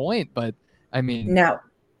that point. But I mean, now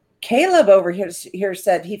Caleb over here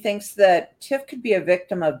said he thinks that Tiff could be a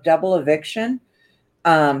victim of double eviction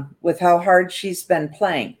with how hard she's been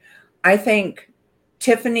playing. I think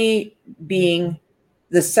Tiffany being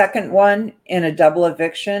the second one in a double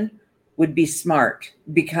eviction would be smart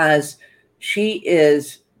because she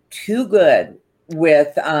is too good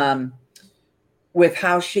with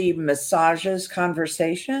how she massages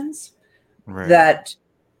conversations. Right.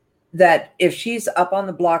 That if she's up on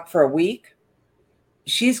the block for a week,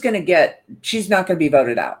 she's not going to be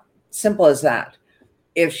voted out. Simple as that.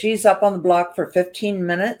 If she's up on the block for 15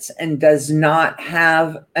 minutes and does not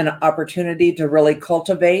have an opportunity to really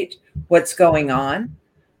cultivate what's going on,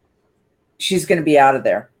 she's going to be out of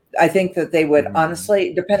there. I think that they would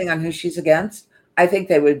honestly, depending on who she's against, I think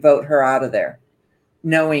they would vote her out of there,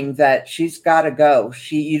 knowing that she's got to go.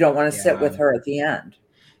 You don't want to sit with her at the end.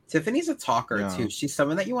 Tiffany's a talker too. She's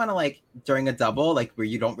someone that you want to during a double, where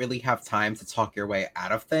you don't really have time to talk your way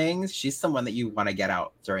out of things. She's someone that you want to get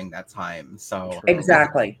out during that time. So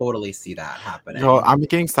exactly, I totally see that happening. I'm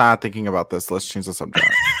getting sad thinking about this. Let's change the subject.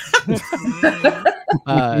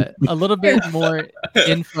 A little bit more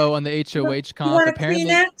info on the HOH comp.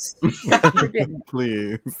 Apparently,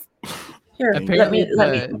 please. Here, let me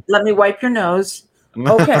wipe your nose.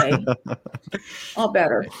 Okay. All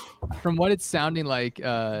better. From what it's sounding like,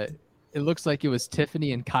 it looks like it was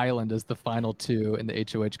Tiffany and Kyland as the final 2 in the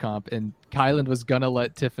HOH comp, and Kyland was gonna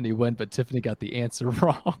let Tiffany win, but Tiffany got the answer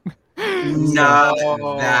wrong. No,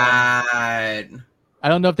 that. I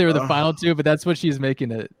don't know if they were the final 2, but that's what she's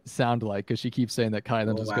making it sound like because she keeps saying that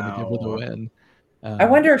Kyland was going to give her the win. I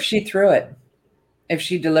wonder if she threw it, if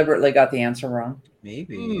she deliberately got the answer wrong.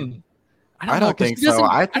 Maybe. I don't think so.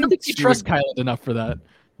 I don't think she trusts Kyland enough for that.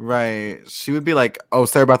 Right. She would be like, "Oh,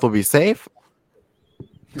 Sarah Beth will be safe."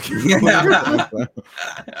 True.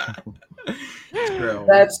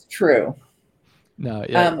 That's true. No,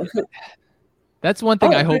 yeah. That's one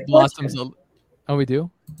thing I hope blossoms. Oh, we do?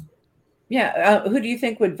 Yeah. Who do you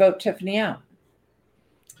think would vote Tiffany out?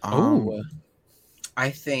 I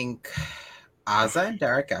think Azah and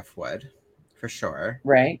Derek F would, for sure.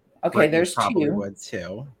 Right. Okay, Brittany there's probably 2. would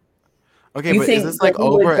too. Okay, but is this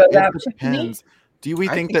over? It depends. Do we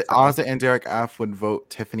think that Azah and Derek F would vote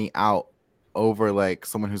Tiffany out over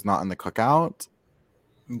someone who's not in the cookout?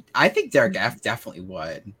 I think Derek F definitely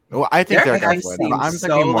would. Well, I think Derek F would. But I'm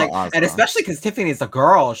thinking more Azah. And especially because Tiffany's a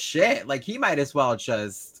girl. Shit, he might as well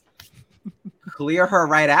just clear her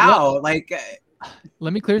right out.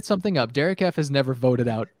 Let me clear something up. Derek F has never voted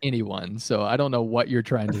out anyone, so I don't know what you're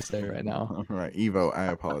trying to say right now. All right, Evo, I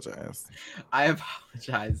apologize. I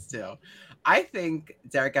apologize too. I think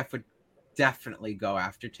Derek F would definitely go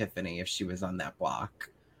after Tiffany if she was on that block.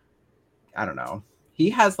 I don't know. He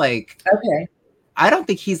has okay. I don't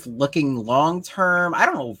think he's looking long term. I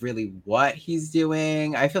don't know really what he's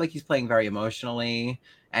doing. I feel like he's playing very emotionally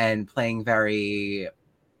and playing very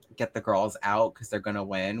get the girls out because they're gonna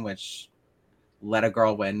win, which let a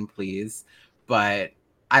girl win, please. But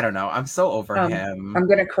I don't know. I'm so over him. I'm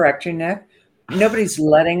gonna correct you, Nick. Nobody's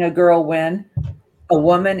letting a girl win. A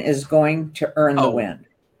woman is going to earn the win.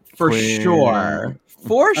 For sure.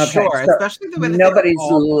 For sure. So especially the way that nobody's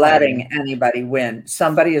letting anybody win.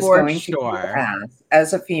 Somebody is going to kick ass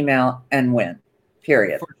as a female and win.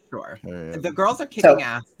 Period. For sure. The girls are kicking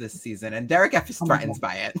ass this season, and Derek F is threatened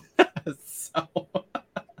by it. So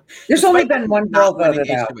there's only been one girl voted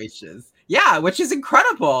out. Yeah, which is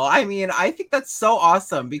incredible. I mean, I think that's so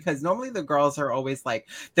awesome because normally the girls are always like,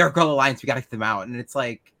 they're a girl alliance, we got to get them out. And it's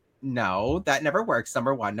like, no, that never works.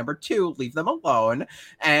 Number one. Number two, leave them alone.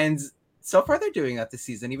 And so far they're doing that this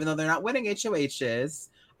season, even though they're not winning HOHs.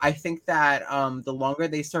 I think that the longer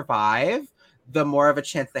they survive, the more of a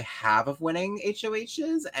chance they have of winning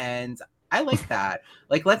HOHs, and I like that.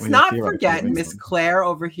 Like, let's Well, not theoretically, forget it makes Miss sense. Claire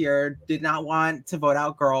over here did not want to vote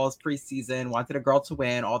out girls preseason, wanted a girl to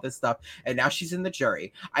win, all this stuff, and now she's in the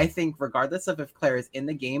jury. I think regardless of if Claire is in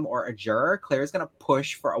the game or a juror, Claire is going to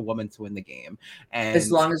push for a woman to win the game, and As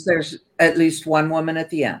long as there's at least one woman at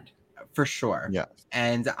the end. for sure. Yeah.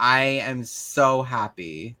 And I am so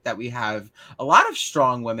happy that we have a lot of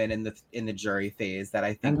strong women in the jury phase that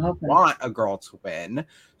I think I'm hoping. want a girl to win.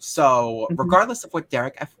 So Mhm. regardless of what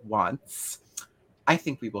Derek F wants, I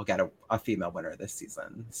think we will get a female winner this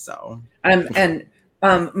season. So And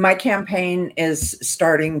my campaign is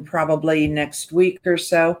starting probably next week or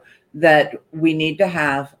so, that we need to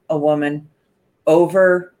have a woman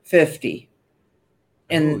over 50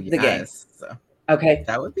 in ooh, the game. yes. Okay.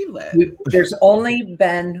 That would be lit. There's only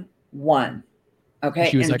been one. Okay.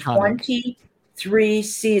 She was in iconic. 23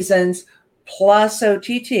 seasons plus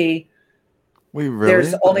OTT, Wait, really?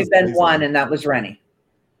 there's only That's been crazy. one, and that was Rennie.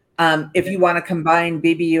 If you want to combine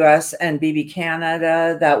BBUS and BB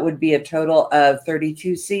Canada, that would be a total of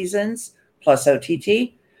 32 seasons plus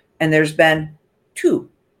OTT. And there's been two,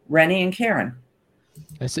 Rennie and Karen.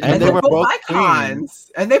 I see. And And they they're were both both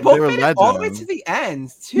icons. And they both were made it all the way legends. to the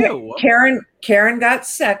end, too. Karen got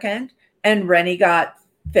second, and Rennie got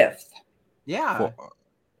fifth. Yeah.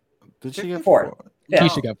 Did she get Fourth. fourth? Yeah.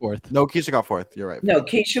 Keisha got fourth. No, Keisha got fourth. You're right. No,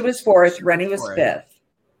 Keisha was fourth, Rennie was Fourth. fifth.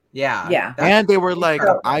 Yeah. Yeah. That's And they were like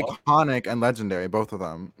incredible. iconic and legendary, both of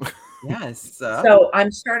them. Yes. So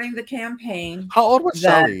I'm starting the campaign. How old was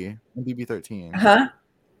That- Shelly in BB13? Huh?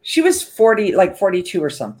 She was 40, like 42 or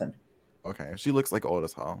something. Okay, she looks like old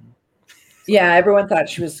as hell. Yeah, everyone thought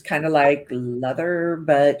she was kind of like leather,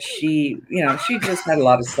 but she just had a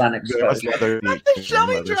lot of sun Very much exposure. leather Not feet, the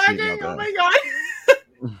Shelly leather feet, Dragon. Oh leather. my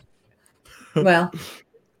god. Well,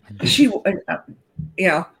 she,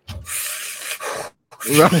 Yeah.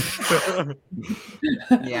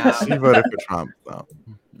 She voted for Trump, though.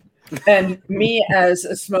 and me as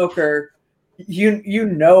a smoker, you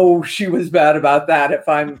know she was bad about that if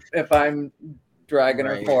I'm dragging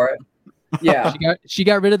her Right. for it. Yeah, She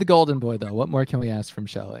got rid of the golden boy though. What more can we ask from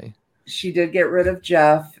Shelley? she did get rid of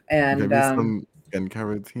Jeff, Give and me some skincare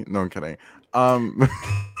routine. No, I'm kidding.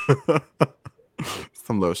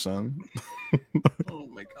 Some lotion. Oh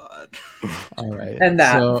my god. All right. And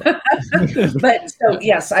that. So, but so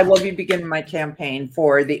yes, I will be beginning my campaign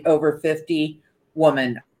for the over 50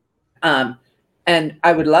 woman. And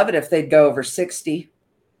I would love it if they'd go over 60.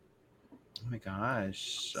 Oh my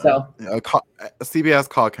gosh. So CBS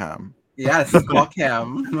call cam. Yes, call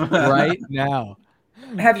Cam. right now,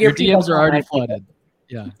 have your your people DMs are call already my people. flooded.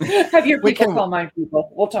 Yeah. Have your We people can- call my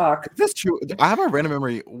people. We'll talk. Is this true? I have a random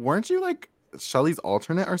memory. Weren't you like Shelly's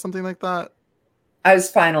alternate or something like that? I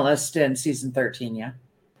was finalist in season 13. Yeah.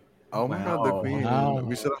 Oh my god, the Wow. queen. Wow.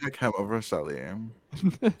 We should have had Cam over Shelly.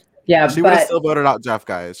 Yeah. She would have but still voted out Jeff,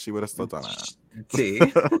 guys. She would have still done it. See?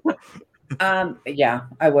 yeah,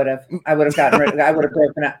 I would have gotten rid of I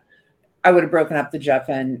would have broken up the Jeff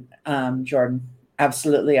and Jordan.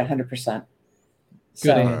 Absolutely 100%. Good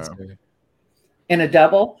So answer. in a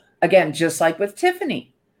double, again, just like with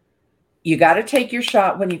Tiffany, you got to take your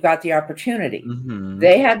shot when you got the opportunity. Mhm.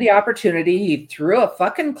 They had the opportunity. He threw a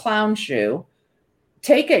fucking clown shoe.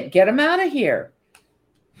 Take it. Get him out of here.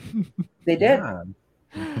 They did. Yeah.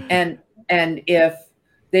 And if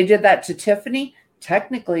they did that to Tiffany,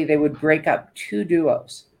 technically they would break up two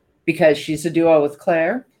duos because she's a duo with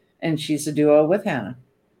Claire and she's a duo with Hannah,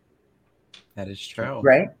 That is true.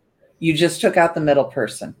 right? You just took out the middle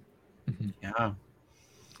person. Yeah.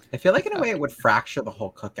 I feel like in a way it would fracture the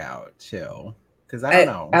whole cookout too. Because I don't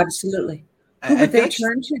know. Absolutely. I Who would feel they like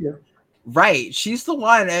turn to? right. She's the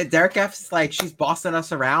one. Derek F's like, she's bossing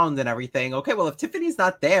us around and everything. Okay, well, if Tiffany's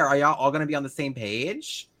not there, are y'all all going to be on the same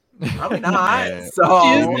page? Probably not. Yeah. She So,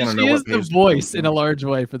 wanna is, know she what is the page to voice be. in a large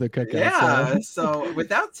way for the cookout. yeah. So. So,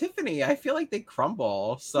 without Tiffany, I feel like they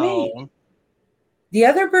crumble. So, The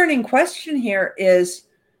other burning question here is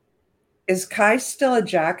Kai still a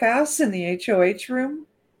jackass in the HOH room?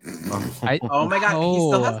 oh my God, he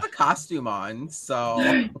still Oh. has the costume on.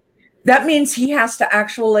 So, That means he has to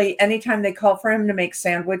actually, anytime they call for him to make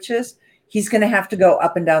sandwiches, he's going to have to go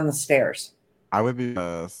up and down the stairs. I would be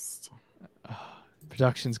pissed.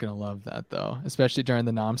 Production's gonna love that though, especially during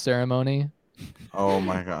the nom ceremony. Oh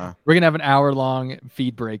my god. We're gonna have an hour-long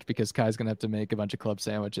feed break because Kai's gonna have to make a bunch of club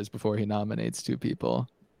sandwiches before he nominates two people.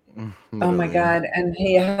 Oh my Literally. God. And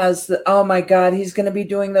he has oh my God, he's going to be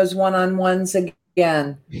doing those one-on-ones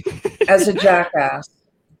again as a jackass.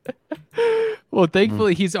 Well,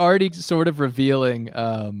 thankfully, he's already sort of revealing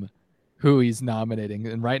who he's nominating.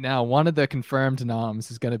 And right now, one of the confirmed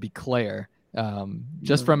noms is going to be Claire,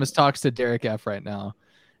 just from his talks to Derek F right now.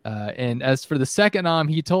 And as for the second nom,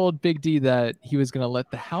 he told Big D that he was going to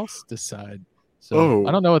let the house decide. So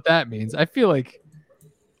I don't know what that means. I feel like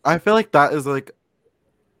that is like,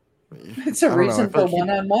 It's a reason for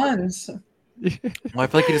one-on-ones. Well, I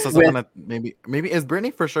feel like he just doesn't want to. Maybe is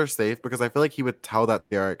Brittany for sure safe? Because I feel like he would tell that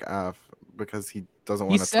Derek F because he doesn't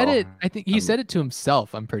want to. He said it. I think he said it to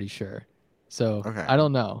himself. I'm pretty sure. So okay. I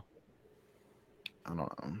don't know.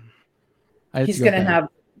 He's going to have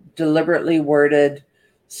deliberately worded,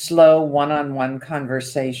 slow one-on-one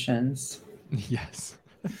conversations. Yes.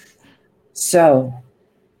 So,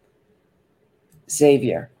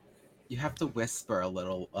 Xavier. You have to whisper a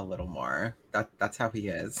little more. That's how he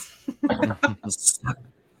is.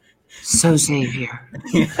 So Xavier,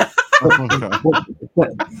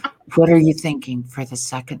 what are you thinking for the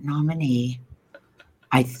second nominee?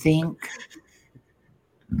 I think.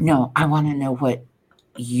 No, I want to know what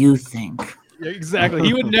you think. Yeah, exactly.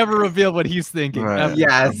 He would never reveal what he's thinking. Right.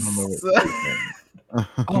 Yes.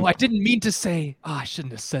 Oh, I didn't mean to say. Oh, I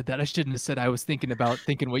shouldn't have said that. I shouldn't have said I was thinking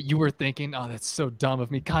what you were thinking. Oh, that's so dumb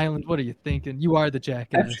of me. Kylan, what are you thinking? You are the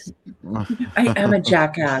jackass. I am a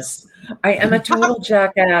jackass. I am a total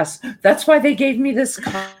jackass. That's why they gave me this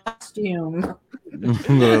costume.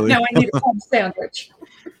 Now I need a club sandwich.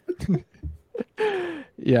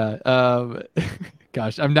 Yeah.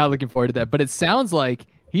 Gosh, I'm not looking forward to that. But it sounds like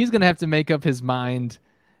he's going to have to make up his mind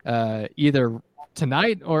either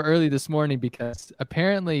tonight or early this morning, because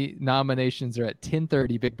apparently nominations are at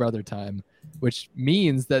 10:30 Big Brother time, which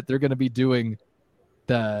means that they're going to be doing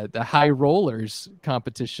the high rollers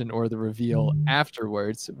competition or the reveal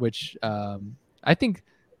afterwards, which I think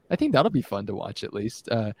that'll be fun to watch at least.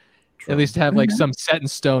 At least have like some set in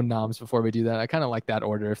stone noms before we do that. I kind of like that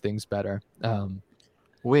order of things better.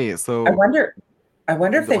 Wait, so I wonder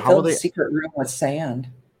if they filled the secret room with sand.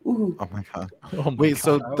 Ooh. Oh my god! Wait,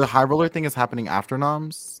 so the high roller thing is happening after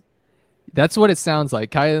noms? That's what it sounds like.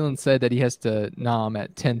 Kylan said that he has to nom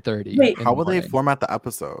at 10:30. Wait, how will they format the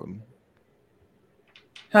episode?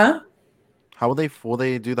 Huh? How will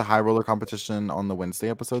they do the high roller competition on the Wednesday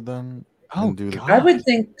episode then? Oh, God. I would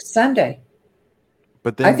think Sunday.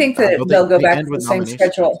 But then I think that they'll go back to the same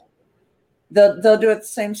schedule. They'll do it the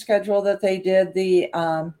same schedule that they did the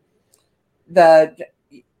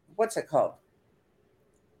what's it called?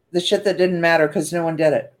 The shit that didn't matter because no one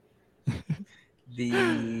did it.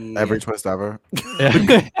 The Every twist ever.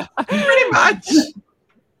 Yeah. Pretty much.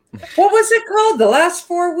 What was it called? The last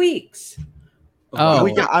 4 weeks. Oh,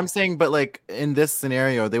 yeah, I'm saying, but like in this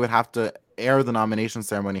scenario, they would have to air the nomination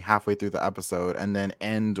ceremony halfway through the episode and then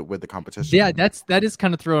end with the competition. Yeah, that is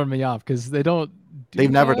kind of throwing me off because they don't.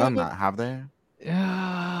 They've never done that, have they?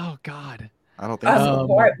 Oh God. I don't think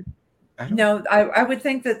so. No, I would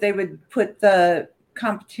think that they would put the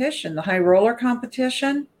competition, the high roller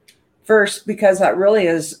competition, first, because that really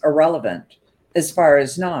is irrelevant as far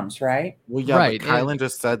as noms, right? Well, yeah, right. But Kylan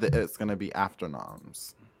just said that it's going to be after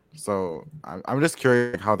noms. So I'm just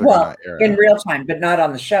curious how they're going to air it. In real time, but not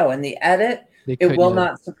on the show. In the edit, it will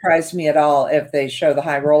not surprise me at all if they show the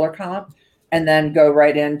high roller comp and then go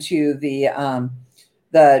right into the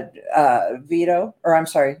veto, or I'm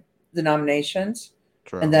sorry, the nominations.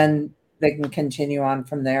 True. And then they can continue on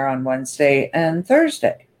from there on Wednesday and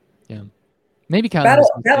Thursday. Yeah. Maybe battle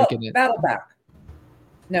back.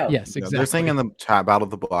 No. Yes, exactly. They're saying in the chat battle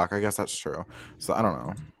of the block. I guess that's true. So I don't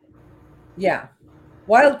know. Yeah.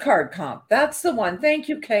 Wild card comp. That's the one. Thank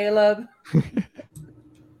you, Caleb.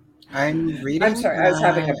 I'm reading. I'm sorry. I was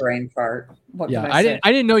having a brain fart. What yeah, I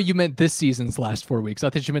didn't know you meant this season's last 4 weeks. I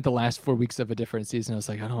thought you meant the last 4 weeks of a different season. I was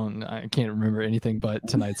like, I can't remember anything but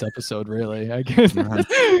tonight's episode. Really, I guess.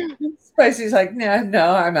 Spicy's like,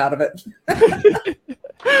 no, I'm out of it.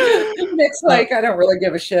 Nick's like, I don't really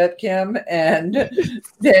give a shit, Kim, and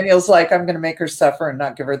Daniel's like, I'm going to make her suffer and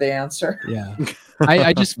not give her the answer. Yeah,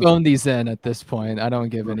 I just phone these in at this point. I don't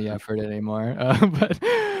give any effort anymore.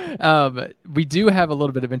 But we do have a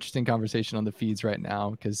little bit of interesting conversation on the feeds right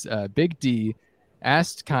now because Big D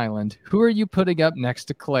asked Kylan, who are you putting up next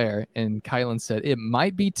to Claire? And Kylan said, it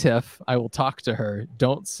might be Tiff. I will talk to her.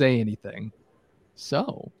 Don't say anything.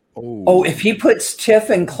 So. Oh, if he puts Tiff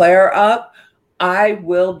and Claire up, I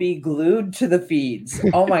will be glued to the feeds.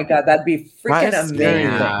 Oh my God, that'd be freaking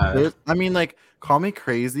amazing. I mean, like, call me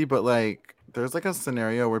crazy, but like, there's like a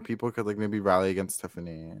scenario where people could like maybe rally against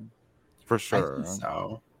Tiffany. For sure.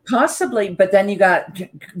 So. Possibly, but then you got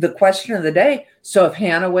the question of the day. So if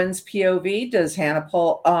Hannah wins POV, does Hannah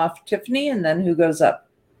pull off Tiffany, and then who goes up?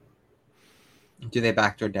 Do they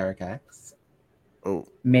backdoor Derek X? Oh,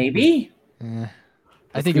 maybe.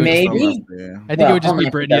 I think it would just, Maybe. I think it would just only be if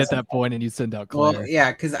it Brittany at doesn't that point, and you send out Claire. Well,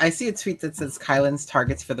 yeah, because I see a tweet that says Kylan's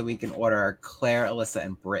targets for the week in order are Claire, Alyssa,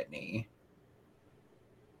 and Brittany.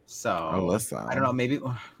 So Alyssa. I don't know. Maybe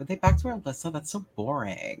would they back to Alyssa? That's so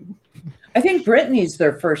boring. I think Brittany's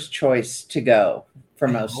their first choice to go for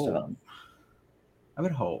I most of hope. them. I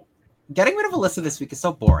would hope. Getting rid of Alyssa this week is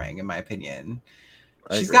so boring, in my opinion.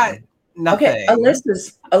 I She's agree. got nothing. Okay,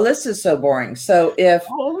 Alyssa's so boring. So if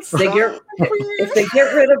Oh, they get stop, if they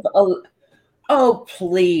get rid of oh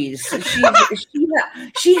please,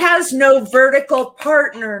 she has no vertical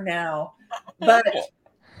partner now, but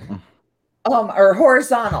or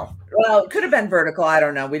horizontal. Well, it could have been vertical. I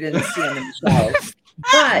don't know. We didn't see him in the show,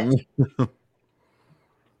 but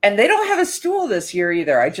and they don't have a stool this year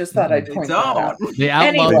either. I just thought I'd They point that out. don't. They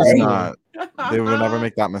outlawed They Anyway. do the not. They will never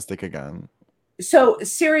make that mistake again. So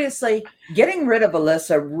seriously, getting rid of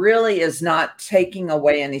Alyssa really is not taking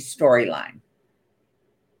away any storyline.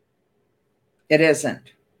 It isn't.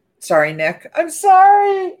 Sorry, Nick. I'm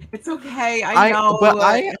sorry. It's okay. I know.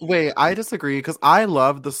 I disagree because I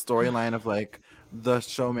love the storyline of like the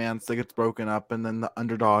showmance that gets broken up and then the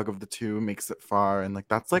underdog of the two makes it far, and like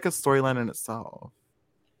that's like a storyline in itself.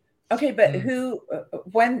 Okay, but who,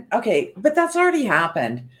 when, okay, but that's already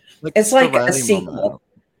happened. Like It's the like a Riley sequel. moment.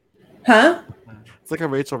 Huh? It's like a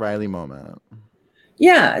Rachel Riley moment.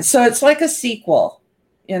 Yeah, so it's like a sequel,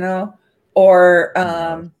 or,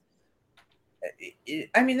 I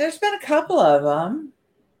mean, there's been a couple of them.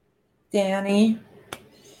 Danny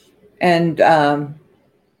and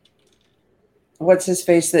what's his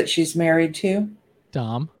face that she's married to?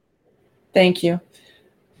 Dom. Thank you.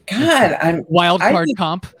 God, Wild I card need-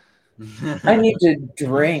 comp. I need to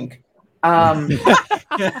drink. I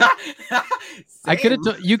could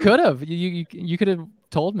have. You could have. You could have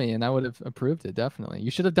told me, and I would have approved it. Definitely. You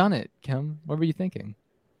should have done it, Kim. What were you thinking?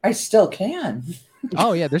 I still can.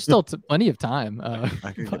 Oh yeah, there's still plenty of time.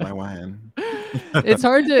 I can get my wine. It's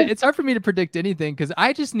hard for me to predict anything because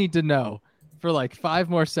I just need to know for like 5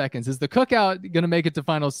 more seconds. Is the cookout gonna make it to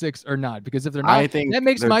final 6 or not? Because if they're not, I think that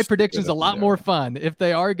makes they're my just predictions a good at lot it. more fun. If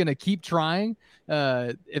they are gonna keep trying,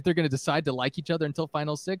 if they're gonna decide to like each other until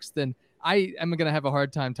final 6, then I am gonna have a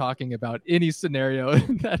hard time talking about any scenario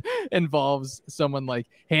that involves someone like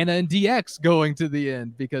Hannah and DX going to the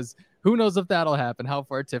end, because who knows if that'll happen, how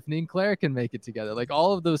far Tiffany and Claire can make it together. Like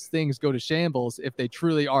all of those things go to shambles if they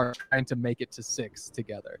truly are trying to make it to 6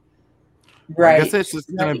 together. Right. I guess it's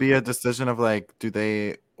just gonna be a decision of like, do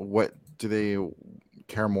they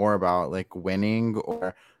care more about, like winning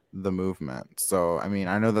or the movement? So I mean,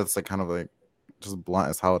 I know that's like kind of like just blunt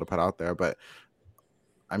as hell to put out there, but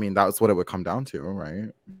I mean that's what it would come down to, right?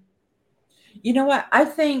 You know what? I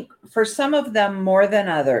think for some of them more than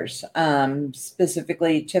others,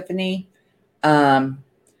 specifically Tiffany,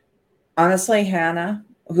 honestly, Hannah,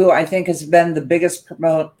 who I think has been the biggest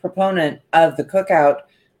proponent of the cookout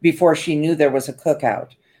before she knew there was a cookout.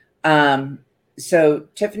 So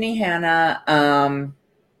Tiffany, Hannah,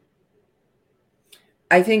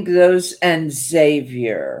 I think those, and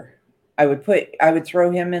Xavier, I would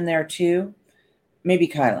throw him in there too. Maybe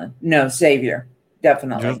Kylan. No, Xavier.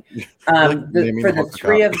 Definitely. Like naming For the the whole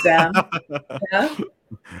three of cookout. them. Huh?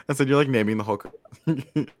 I said you're like naming the whole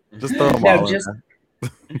just throw them No, all in just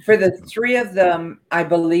there. for the three of them, I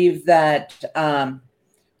believe that that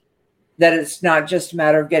it's not just a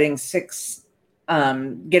matter of getting the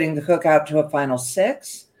cookout to a final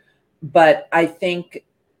 6, but I think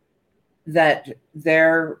that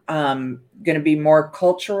they're going to be more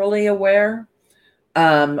culturally aware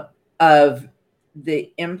of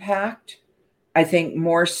the impact. I think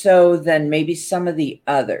more so than maybe some of the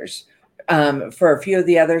others. For a few of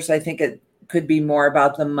the others, I think it could be more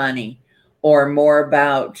about the money or more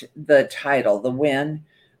about the title, the win,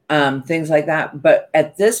 things like that. But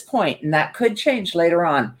at this point, and that could change later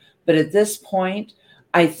on, but at this point,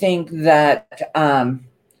 I think that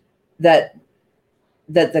that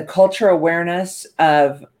the cultural awareness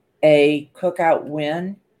of a cookout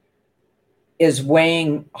win is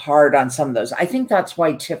weighing hard on some of those. I think that's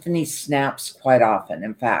why Tiffany snaps quite often,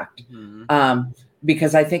 in fact,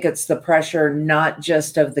 because I think it's the pressure not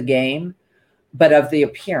just of the game, but of the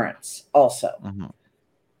appearance also,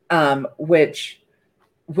 which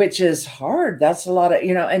is hard. That's a lot of,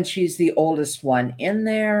 and she's the oldest one in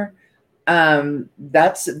there.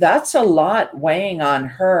 That's a lot weighing on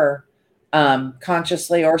her,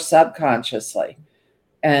 consciously or subconsciously.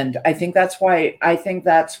 And I think that's why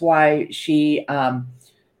she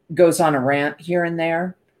goes on a rant here and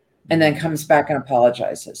there and then comes back and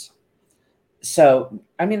apologizes. So,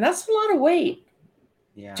 I mean, that's a lot of weight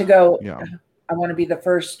to go, I want to be the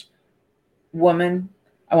first woman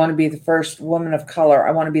I want to be the first woman of color.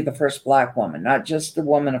 I want to be the first Black woman, not just a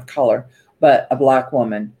woman of color, but a Black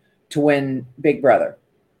woman to win Big Brother,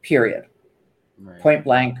 period. Right. Point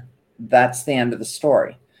blank, that's the end of the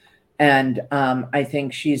story. And I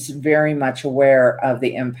think she's very much aware of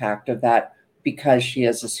the impact of that because she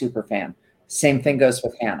is a super fan. Same thing goes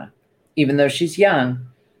with Hannah. Even though she's young,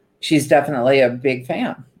 she's definitely a big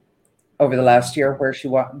fan over the last year where she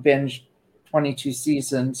binged 22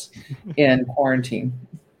 seasons in quarantine.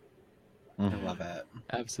 I love it.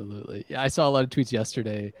 Absolutely. Yeah, I saw a lot of tweets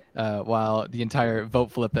yesterday while the entire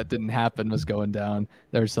vote flip that didn't happen was going down.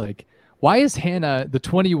 There's like, why is Hannah, the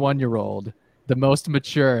 21-year-old, the most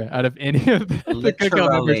mature out of any of the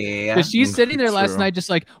cookout members? Because she's sitting there last night just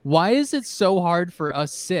like, why is it so hard for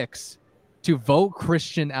us 6 to vote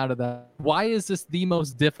Christian out of that? Why is this the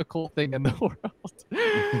most difficult thing in the world?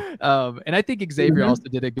 And I think Xavier also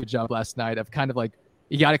did a good job last night of kind of like,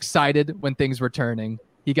 he got excited when things were turning.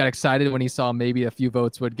 He got excited when he saw maybe a few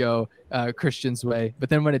votes would go Christian's way. But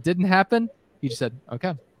then when it didn't happen, he just said,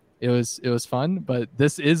 okay, it was fun, but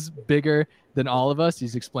this is bigger than all of us.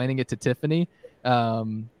 He's explaining it to Tiffany.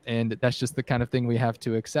 And that's just the kind of thing we have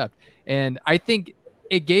to accept. And I think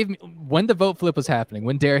it gave me, when the vote flip was happening,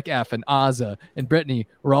 when Derek F and Azah and Brittany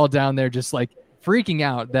were all down there just like freaking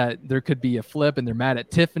out that there could be a flip and they're mad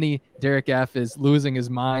at Tiffany, Derek F is losing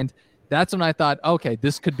his mind. That's when I thought, okay,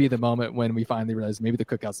 this could be the moment when we finally realize maybe the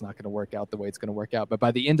cookout's not going to work out the way it's going to work out. But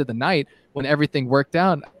by the end of the night, when everything worked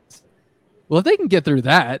out, well, if they can get through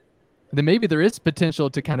that, then maybe there is potential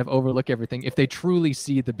to kind of overlook everything if they truly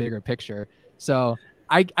see the bigger picture. So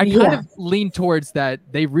I kind of lean towards that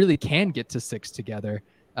they really can get to 6 together.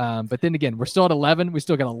 But then again, we're still at 11. We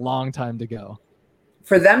still got a long time to go.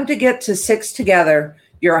 For them to get to 6 together,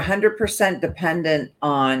 you're 100% dependent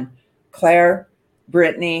on Claire,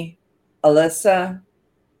 Brittany, Alyssa,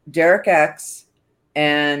 Derek X,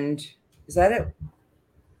 and is that it?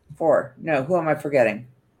 4. No, who am I forgetting?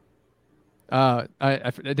 I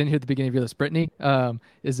didn't hear the beginning of your list. Brittany?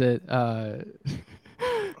 Is it Claire?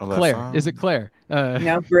 Is it Claire?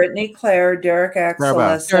 No, Brittany, Claire, Derek X,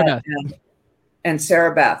 Alyssa, and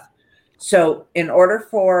Sarah Beth. So in order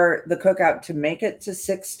for the cookout to make it to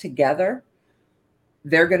 6 together,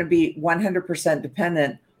 they're going to be 100%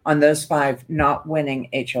 dependent on those 5 not winning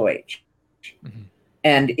HOH. Mm-hmm.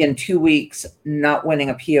 And in 2 weeks, not winning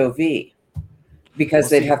a POV because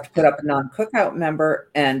they'd have to put up a non-cookout member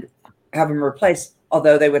and have them replaced,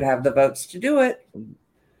 although they would have the votes to do it.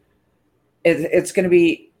 It's going to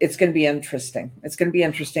be interesting. It's going to be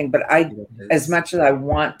interesting. But as much as I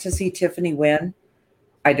want to see Tiffany win,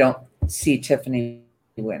 I don't see Tiffany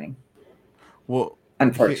winning. Well,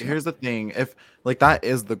 unfortunately, here's the thing: if like that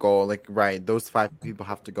is the goal, like right, those 5 people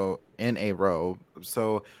have to go in a row.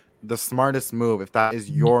 So the smartest move, if that is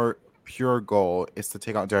your pure goal, is to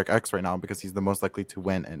take out Derek X right now because he's the most likely to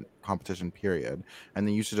win in competition, period. And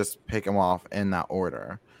then you should just pick him off in that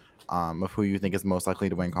order of who you think is most likely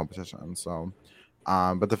to win competition. So,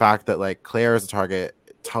 but the fact that like Claire is a target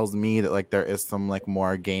tells me that like there is some like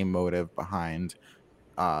more game motive behind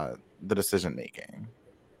the decision making.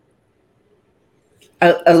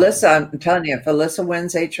 Alyssa, I'm telling you, if Alyssa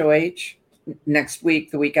wins HOH next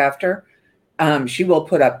week, the week after, she will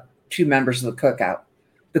put up 2 members of the cookout.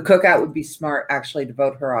 The cookout would be smart actually to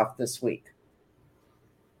vote her off this week.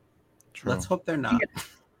 True. Let's hope they're not.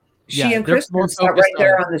 She and Kristen sat right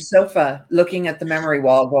there on the sofa looking at the memory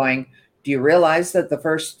wall going, do you realize that the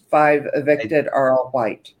first 5 evicted are all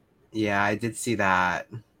white? Yeah, I did see that.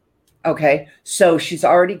 Okay, so she's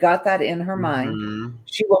already got that in her mind.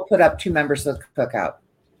 She will put up 2 members of the cookout.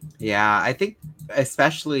 Yeah, I think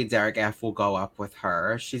especially Derek F will go up with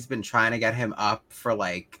her. She's been trying to get him up for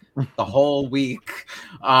like the whole week.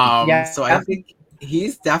 So I think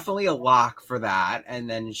he's definitely a lock for that. And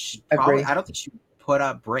then she probably, I don't think she put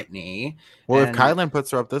up Brittany. Well, if Kylan puts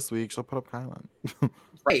her up this week, she'll put up Kylan.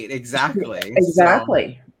 Right, exactly.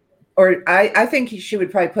 Exactly. So, or I think she would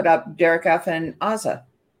probably put up Derek F and Azah.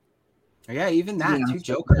 Yeah, even that, 2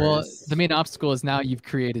 jokers. Well, the main obstacle is now you've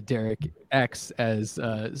created Derek X as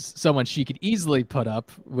someone she could easily put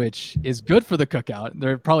up, which is good for the cookout.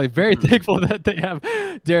 They're probably very thankful that they have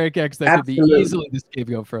Derek X that could be easily the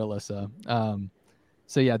scapegoat for Alyssa.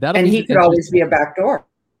 So yeah, that'll he could always be a backdoor.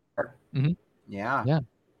 Mm-hmm. Yeah.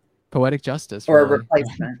 Poetic justice. Or really. A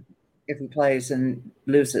replacement if he plays and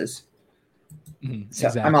loses. Mm-hmm. So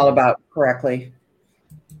exactly. I'm all about correctly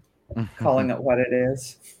calling it what it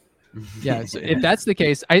is. Yeah, so if that's the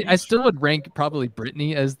case, I still would rank probably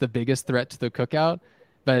Brittany as the biggest threat to the cookout,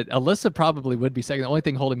 but Alyssa probably would be second. The only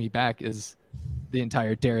thing holding me back is the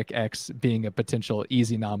entire Derek X being a potential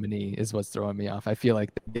easy nominee is what's throwing me off. I feel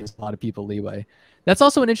like that gives a lot of people leeway. That's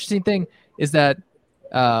also an interesting thing is that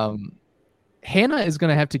Hannah is going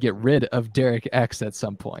to have to get rid of Derek X at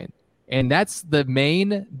some point. And that's the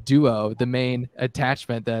main duo, the main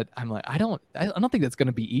attachment that I'm like, I don't think that's going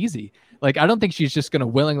to be easy. Like, I don't think she's just going to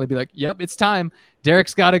willingly be like, yep, it's time.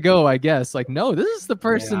 Derek's got to go, I guess. Like, no, this is the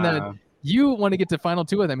person that you want to get to final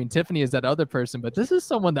two with. I mean, Tiffany is that other person, but this is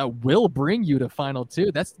someone that will bring you to final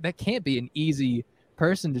two. That can't be an easy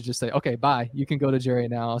person to just say, okay, bye. You can go to jury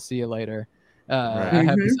now. I'll see you later. I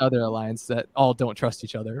have this other alliance that all don't trust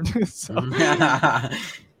each other.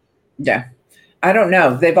 Yeah. I don't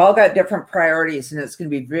know. They've all got different priorities, and it's going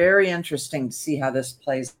to be very interesting to see how this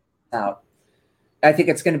plays out. I think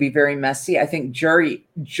it's going to be very messy. I think jury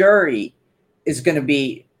is going to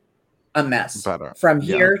be a mess from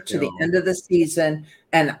here to the end of the season,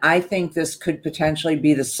 and I think this could potentially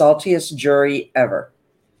be the saltiest jury ever.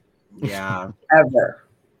 Yeah. Ever.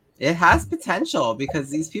 It has potential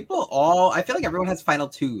because these people I feel like everyone has final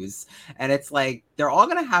twos, and it's like they're all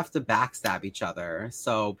going to have to backstab each other.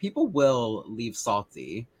 So people will leave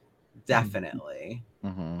salty. Definitely.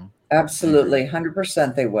 Mm-hmm. Absolutely.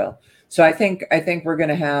 100% they will. So I think we're going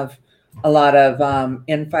to have a lot of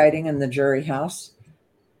infighting in the jury house,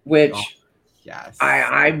 which yes,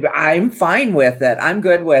 I'm fine with it. I'm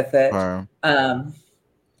good with it. And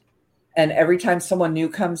every time someone new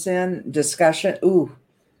comes in, discussion,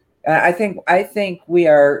 I think we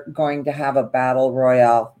are going to have a battle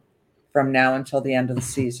royale from now until the end of the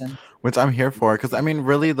season. Which I'm here for, because I mean,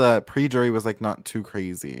 really, the pre-jury was like not too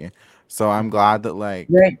crazy, so I'm glad that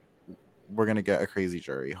we're gonna get a crazy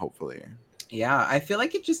jury, hopefully. Yeah, I feel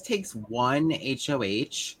like it just takes one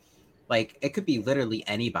HOH. Like, it could be literally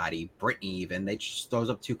anybody, Brittany even. They just throws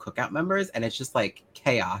up 2 cookout members, and it's just like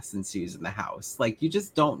chaos ensues in the house. Like, you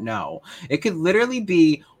just don't know. It could literally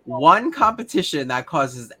be one competition that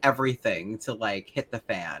causes everything to like hit the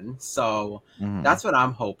fan. So that's what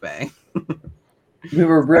I'm hoping. We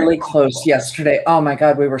were really close yesterday. Oh my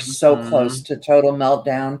God, we were so close to total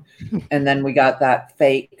meltdown. And then we got that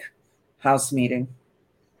fake house meeting.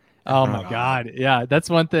 Oh my God. Yeah, that's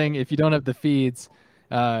one thing. If you don't have the feeds,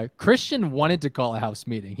 Christian wanted to call a house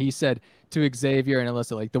meeting. He said to Xavier and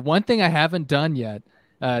Alyssa, like, the one thing I haven't done yet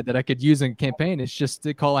that I could use in campaign is just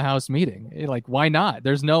to call a house meeting. Like, why not?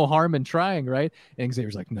 There's no harm in trying, right? And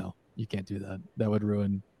Xavier's like, no, you can't do that. That would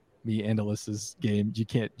ruin me and Alyssa's game. You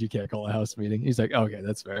can't call a house meeting. He's like, okay,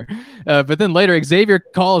 that's fair. But then later, Xavier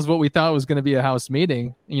calls what we thought was going to be a house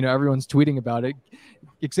meeting. You know, everyone's tweeting about it.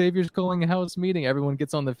 Xavier's calling a house meeting. Everyone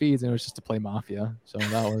gets on the feeds, and it was just to play Mafia. So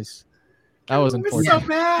that was unfortunate. So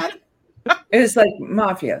mad. It was like,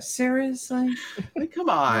 Mafia, seriously? Like, come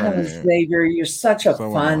on. Oh, Xavier, you're such a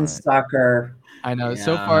fun sucker. I know. Yeah.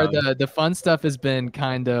 So far, the fun stuff has been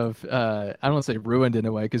kind of I don't want to say ruined in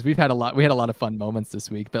a way, because we had a lot of fun moments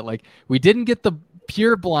this week, but like we didn't get the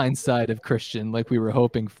pure blind side of Christian like we were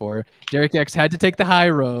hoping for. Derek X had to take the high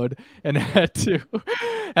road and had to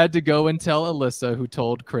go and tell Alyssa, who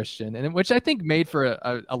told Christian, and which I think made for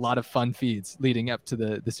a lot of fun feeds leading up to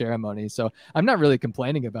the ceremony. So I'm not really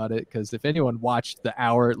complaining about it, because if anyone watched the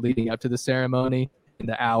hour leading up to the ceremony and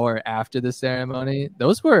the hour after the ceremony, that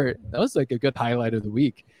was like a good highlight of the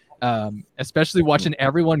week. Especially watching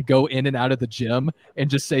everyone go in and out of the gym and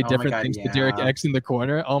just say different things to Derek X in the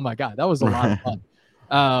corner. Oh my God, that was a lot of fun.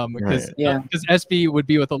 Because SB would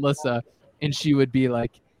be with Alyssa and she would be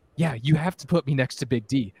like, yeah, you have to put me next to Big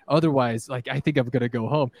D. Otherwise, like, I think I'm going to go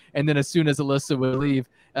home. And then as soon as Alyssa would leave,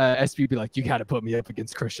 SB would be like, you got to put me up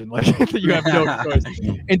against Christian. Like, you have no choice.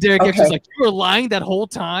 And Derek X was like, you were lying that whole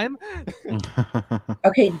time?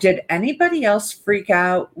 Okay, did anybody else freak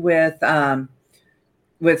out with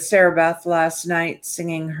Sarah Beth last night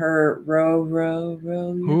singing her "Row, Row,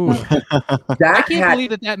 Row"? I can't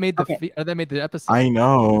believe that made the episode. I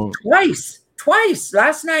know. Twice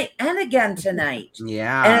last night and again tonight.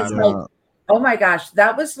 Yeah. And it's like, oh my gosh,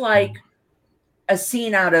 that was like a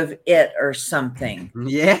scene out of It or something.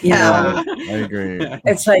 Yeah. You know? I agree.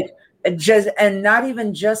 It's like and not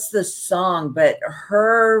even just the song, but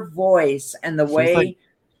her voice and the way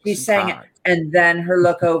she sang it. And then her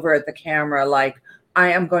look over at the camera like,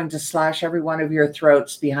 I am going to slash every one of your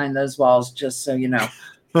throats behind those walls, just so you know.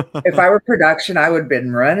 If I were production, I would have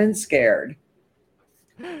been running scared.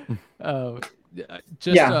 Real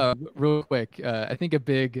quick, I think a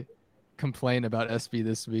big complaint about SB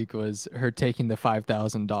this week was her taking the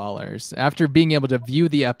 $5,000 after being able to view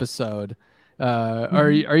the episode. Are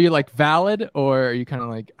you like valid, or are you kind of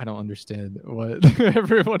like, I don't understand what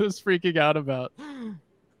everyone is freaking out about?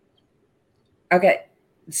 Okay,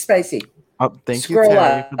 Spacey. Thank you,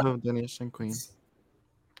 Terry, for the donation, Queen.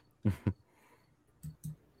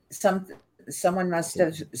 Someone must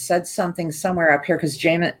have said something somewhere up here because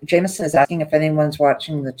Jameson is asking if anyone's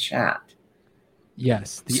watching the chat.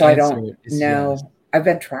 Yes. So I don't know. Yes. I've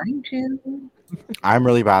been trying to. I'm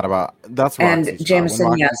really bad about that's and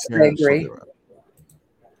Jameson. Yes, I agree.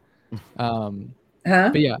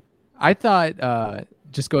 But yeah, I thought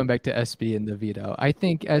just going back to SB and the veto, I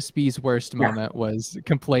think SB's worst moment was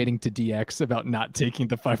complaining to DX about not taking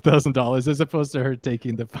the $5,000 as opposed to her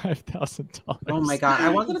taking the $5,000. Oh my God. I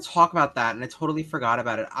wanted to talk about that and I totally forgot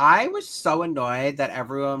about it. I was so annoyed that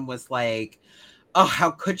everyone was like, oh,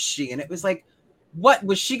 how could she? And it was like, what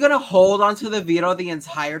was she gonna hold onto the veto the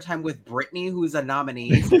entire time with Brittany, who's a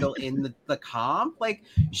nominee, still in the comp? Like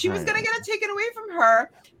she was gonna get it taken away from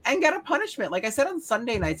her and get a punishment. Like I said on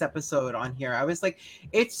Sunday night's episode on here, I was like,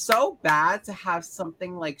 it's so bad to have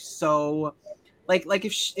something like so, like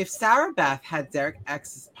if Sarah Beth had Derek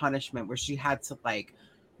X's punishment where she had to like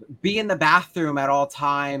be in the bathroom at all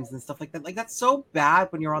times and stuff like that. Like that's so bad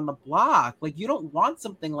when you're on the block. Like you don't want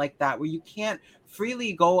something like that where you can't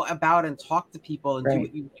freely go about and talk to people and do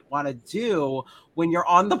what you want to do when you're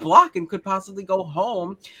on the block and could possibly go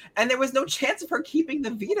home. And there was no chance of her keeping the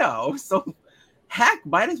veto. So heck,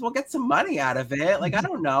 might as well get some money out of it. Like, I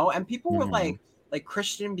don't know. And people were like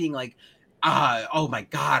Christian being like, oh my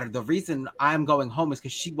God, the reason I'm going home is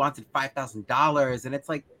because she wanted $5,000. And it's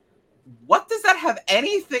like, what does that have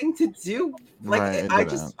anything to do? Like,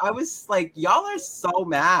 I was like, y'all are so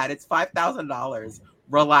mad. It's $5,000.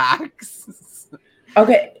 Relax.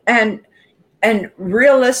 Okay. And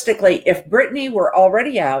realistically, if Brittany were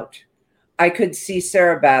already out, I could see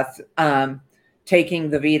Sarah Beth taking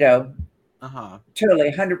the veto.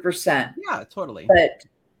 Totally, 100%. Yeah, totally.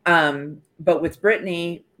 But with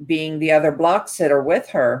Brittany being the other block sitter with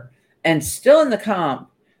her and still in the comp,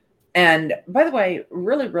 and by the way,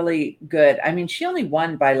 really, really good. I mean, she only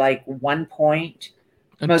won by like 1 point.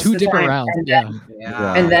 Most 2 different rounds.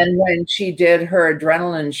 And then when she did her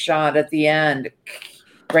adrenaline shot at the end,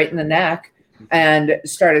 right in the neck, and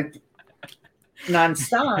started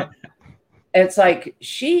nonstop, it's like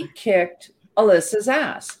she kicked Alyssa's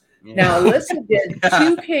ass. Yeah. Now, Alyssa did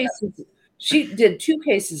 2 cases. She did 2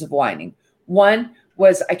 cases of whining. One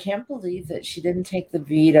was, I can't believe that she didn't take the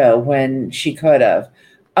veto when she could have.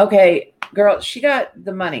 Okay, girl, she got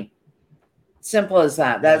the money. Simple as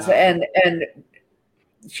that. That's and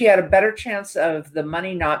she had a better chance of the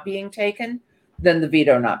money not being taken than the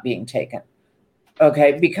veto not being taken.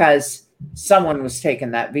 Okay, because someone was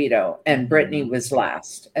taking that veto and Brittany was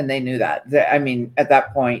last, and they knew that. I mean, at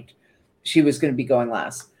that point, she was going to be going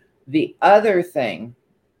last. The other thing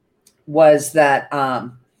was that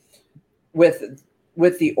with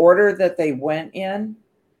the order that they went in,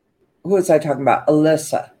 who was I talking about?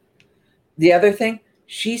 Alyssa. The other thing,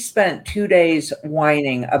 she spent 2 days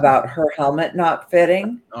whining about her helmet not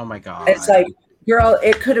fitting. Oh my God. It's like, girl,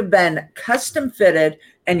 it could have been custom fitted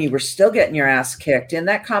and you were still getting your ass kicked in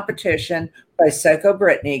that competition by Psycho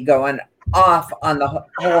Brittany going off on the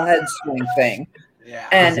whole head swing thing. Yeah.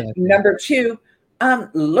 And number 2,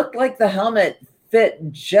 looked like the helmet fit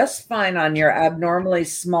just fine on your abnormally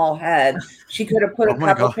small head. She could have put a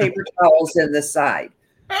couple of paper towels in the side.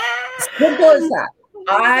 Simple as that.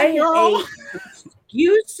 I hate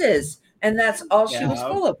excuses, and that's all she was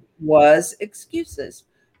full of was excuses.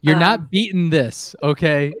 You're not beating this,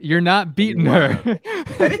 okay? You're not beating her.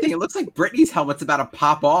 If anything, it looks like Brittany's helmet's about to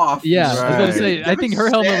pop off. Yeah, I was going to say, I think her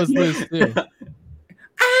helmet was loose too.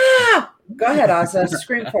 Go ahead, Ozza,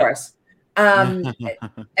 scream for us. And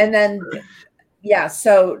then,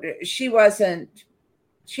 so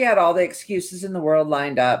she had all the excuses in the world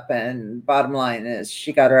lined up, and bottom line is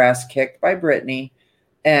she got her ass kicked by Brittany,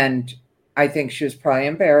 and I think she was probably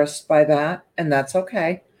embarrassed by that, and that's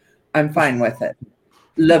okay. I'm fine with it.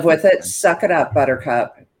 Live with it. Suck it up,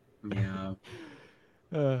 Buttercup. Yeah.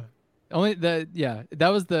 That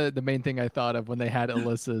was the main thing I thought of when they had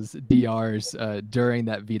Alyssa's DRs during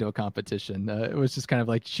that veto competition. It was just kind of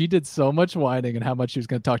like she did so much whining and how much she was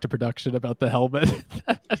going to talk to production about the helmet.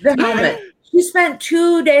 The helmet. She spent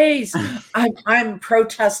 2 days. I'm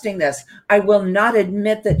protesting this. I will not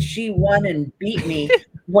admit that she won and beat me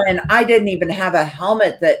when I didn't even have a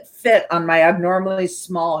helmet that fit on my abnormally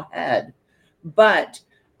small head. But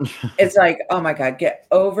it's like, oh my God, get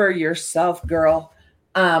over yourself, girl.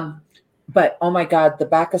 But oh my God, the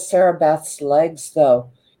back of Sarah Beth's legs,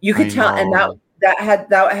 though, you could tell, and that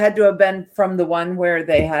had to have been from the one where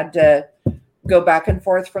they had to go back and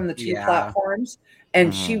forth from the 2 platforms,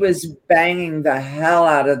 and she was banging the hell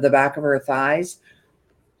out of the back of her thighs.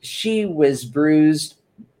 She was bruised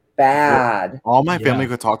bad. All my family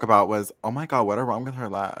Yeah. could talk about was, oh my god, what are wrong with her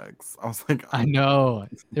legs? I was like, I know.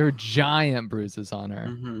 There were giant bruises on her.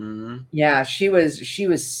 Mm-hmm. Yeah, she was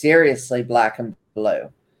seriously black and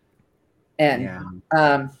blue. And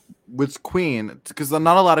Yeah. which Queen, because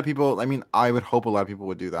not a lot of people, I mean, I would hope a lot of people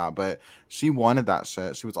would do that, but she wanted that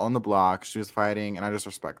shit. She was on the block, she was fighting, and I just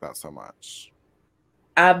respect that so much.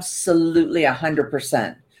 absolutely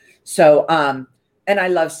 100%. So, and I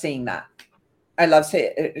love seeing that. I love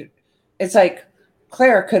seeing it. It's like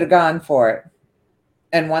Claire could have gone for it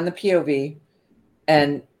and won the POV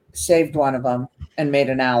and saved one of them and made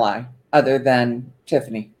an ally other than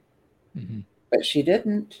Tiffany. Mhm. But she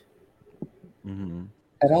didn't Mm-hmm.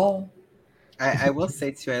 at all. I will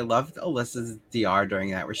say too, I loved Alyssa's DR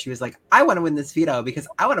during that, where she was like, I want to win this veto because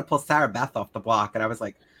I want to pull Sarah Beth off the block. And I was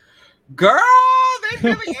like, girl, they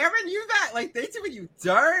really airing you that, like, they doing you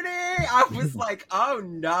dirty. I was like, oh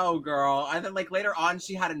no, girl. And then like later on,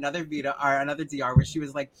 she had another veto or another DR where she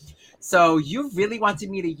was like, so you really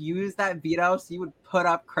wanted me to use that veto so you would put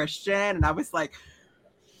up Christian? And I was like,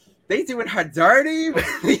 they doing her dirty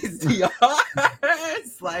with these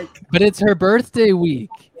DRs. Like, But it's her birthday week.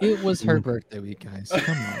 It was her birthday week, guys.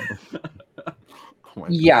 Come on. Oh my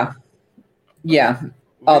Yeah. Yeah.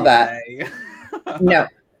 All that. No.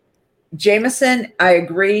 Jameson, I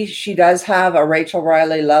agree. She does have a Rachel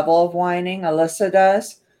Riley level of whining. Alyssa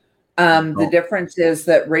does. The difference is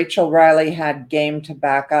that Rachel Riley had game to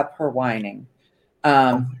back up her whining.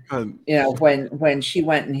 God. You know, when she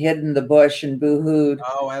went and hid in the bush and boo-hooed.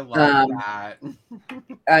 Oh, I love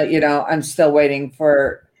that. You know, I'm still waiting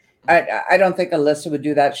for. I don't think Alyssa would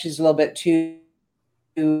do that. She's a little bit too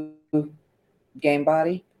game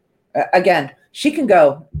body. Again, she can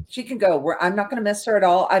go. She can go. I'm not going to miss her at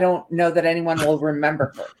all. I don't know that anyone will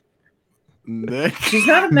remember her. Nick, She's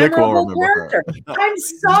not a Nick will memorable remember her. character. I'm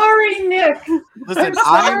sorry, Nick. Listen, I'm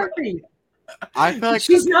sorry. I feel like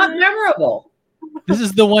She's not memorable. This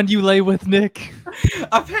is the one you lay with, Nick.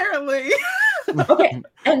 Apparently. Okay,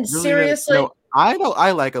 and really, seriously, no, I don't.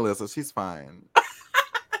 I like Alyssa. She's fine.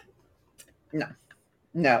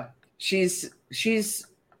 no, she's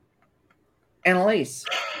Annalise.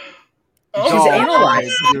 Oh, She's Don't,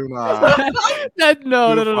 analyzed. do not.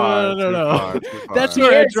 No. Too far. That's She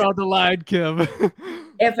where I is. draw the line, Kim.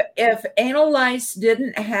 If Annalise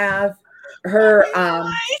didn't have her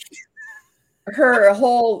her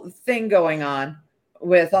whole thing going on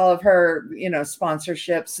with all of her, you know,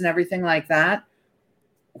 sponsorships and everything like that,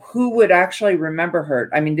 who would actually remember her?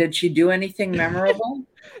 I mean, did she do anything memorable?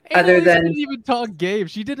 Other Annalise than- didn't even talk game.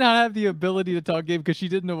 She did not have the ability to talk game because she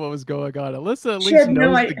didn't know what was going on. Alyssa at She least had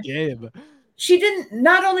no knows the idea. game. She didn't,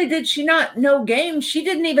 not only did she not know games, she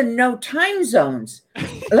didn't even know time zones,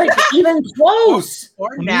 like even close, Or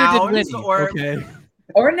Neither did nouns, Whitney, or okay.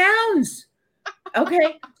 or nouns.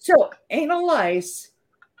 Okay, so Annalise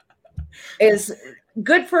is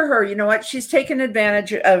good for her. You know what? She's taken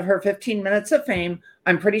advantage of her 15 minutes of fame.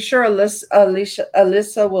 I'm pretty sure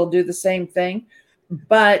Alyssa will do the same thing,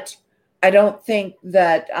 but I don't think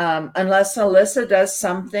that unless Alyssa does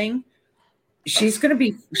something, she's going to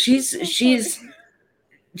be she's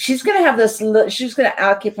going to have this. She's going to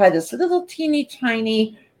occupy this little teeny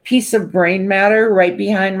tiny piece of brain matter right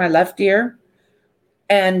behind my left ear,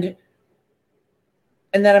 and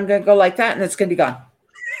then I'm going to go like that, and it's going to be gone.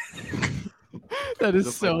 That is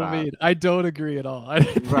Just so like that. mean. I don't agree at all. I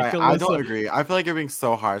think Right, I don't Alyssa- agree. I feel like you're being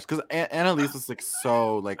so harsh because Annalise is like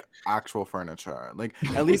so like actual furniture. Like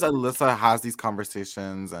at least Alyssa has these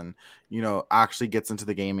conversations and you know actually gets into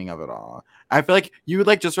the gaming of it all. I feel like you would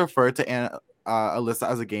like just refer to Alyssa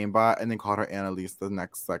as a game bot and then call her Annalise the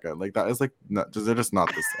next second. Like that is like they're just not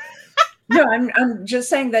the same. No, I'm just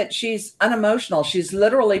saying that she's unemotional. She's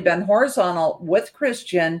literally been horizontal with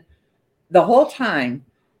Christian the whole time,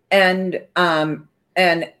 and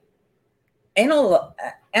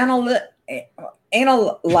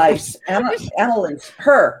Annalise,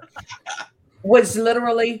 her was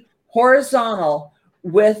literally horizontal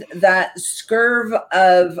with that scurv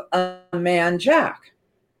of a man, Jack.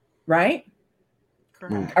 Right?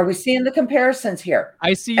 correct. Are we seeing the comparisons here?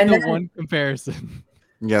 I see And the then- one comparison.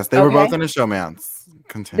 Yes, they were both Okay. in a showmance.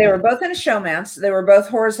 Continue. They were both in a showmance. They were both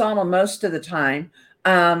horizontal most of the time.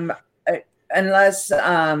 Unless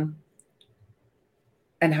and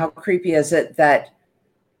how creepy is it that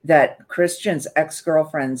Christian's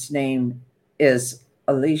ex-girlfriend's name is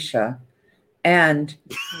Alicia and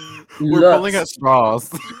We're pulling at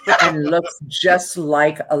straws. and looks just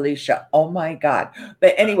like Alicia. Oh my God.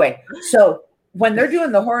 But anyway, so when they're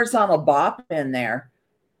doing the horizontal bop in there,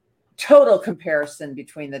 total comparison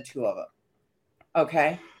between the two of them.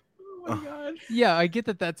 Okay. Oh my God. Yeah, I get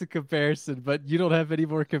that that's a comparison, but you don't have any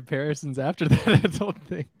more comparisons after that, I don't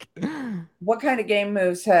think. What kind of game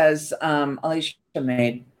moves has Alicia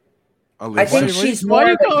made? Alicia. I think Why- she's why are more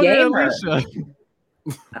you of a calling her gamer. Alicia?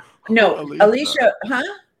 No, Alicia. Alicia, huh?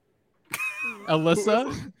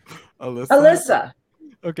 Alyssa? Alyssa.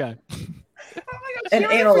 Okay. Oh my God, And she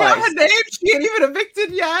already forgot analyze. her name. She ain't even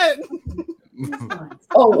evicted yet.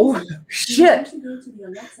 Oh, shit.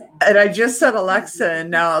 And I just said Alexa,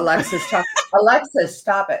 and now Alexa's talking. Alexa,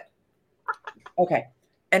 stop it. Okay.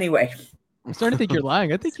 Anyway, I'm starting to think you're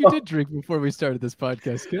lying. I think you did drink before we started this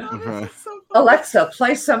podcast. Good. Oh, Okay. this is so funny. Alexa,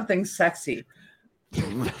 play something sexy.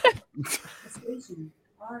 Station,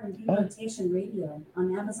 R&B Rotation Radio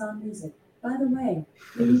on Amazon Music. By the way,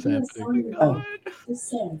 What when is you hear a happening? song you Oh. like, just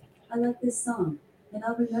say, I like this song, and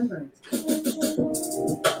I'll remember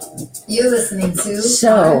it. You're listening to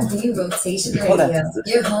So- R&B Rotation Hold on. Radio.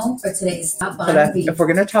 Your home for today's top So that, R&B. if we're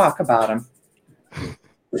going to talk about them,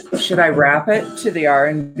 should I wrap it to the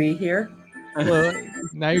R&B here? Well,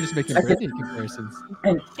 now you're just making I think- Britney comparisons.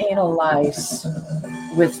 And analyze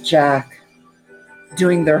with Jack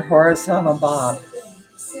doing their horizontal bob.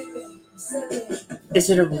 Is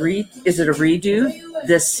it a redo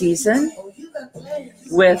this season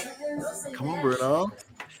with Come on, Bruno.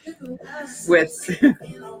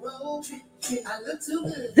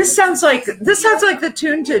 this sounds like the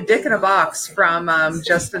tune to Dick in a Box from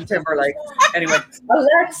Justin Timberlake. Anyway,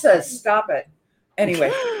 Alexa, stop it.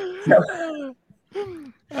 Anyway,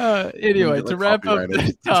 Anyway, Get, to like, wrap up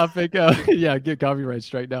the copyrighted. topic, yeah, get copyright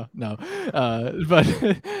strike now. No, but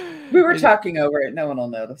we were talking over it. No one will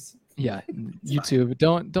notice. yeah, YouTube.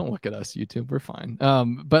 Don't look at us, YouTube. We're fine.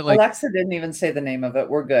 But like, Alexa didn't even say the name of it.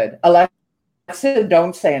 We're good. Alexa,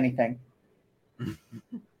 don't say anything.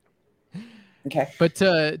 Okay. but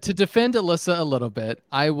to defend Alyssa a little bit,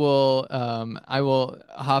 I will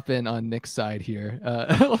hop in on Nick's side here.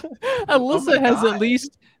 Alyssa has God. at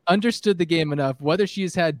least understood the game enough, whether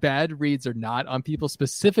she's had bad reads or not on people,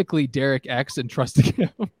 specifically Derek X, and trusting him.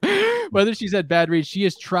 Whether she's had bad reads, she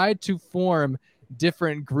has tried to form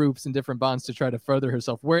different groups and different bonds to try to further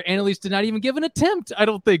herself, where Annalise did not even give an attempt. I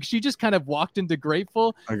don't think. She just kind of walked into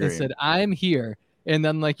Grateful and Agreed. said, I'm here. And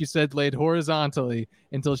then, like you said, laid horizontally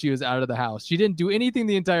until she was out of the house. She didn't do anything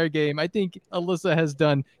the entire game. I think Alyssa has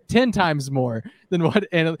done 10 times more than what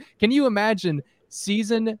Can you imagine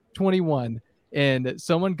season 21 and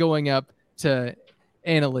someone going up to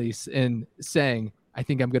Annalise and saying, I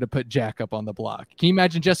think I'm going to put Jack up on the block? Can you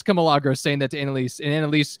imagine Jessica Milagro saying that to Annalise, and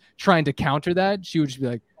Annalise trying to counter that? She would just be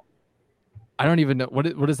like, I don't even know. What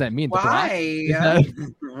does that mean? The block? Is Why?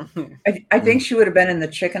 that- I think she would have been in the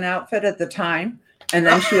chicken outfit at the time, and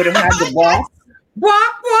then she would have had the walk.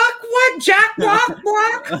 Walk, what? Jack,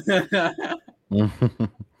 walk.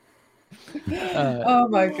 Oh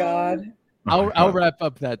my God. I'll wrap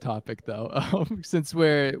up that topic though, since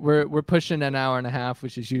we're pushing an hour and a half,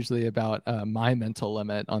 which is usually about my mental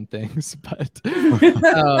limit on things. But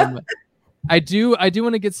I do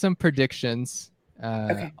want to get some predictions.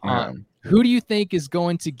 Okay. On who do you think is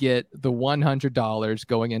going to get the $100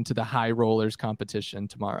 going into the high rollers competition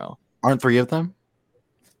tomorrow? Aren't three of them?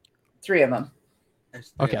 3 of them. There's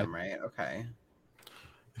three of Okay. them, right? Okay.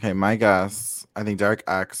 Okay, my guess. I think Derek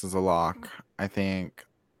X is a lock. I think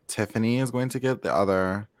Tiffany is going to get the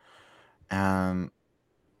other. And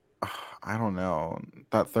I don't know.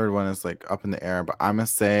 That third one is like up in the air, but I'm going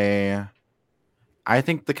to say I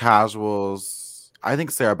think the casuals, I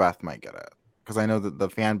think Sarah Beth might get it. Because I know that the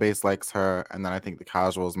fan base likes her, and then I think the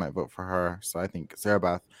casuals might vote for her. So I think Sarah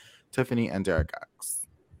Beth, Tiffany, and Derek X.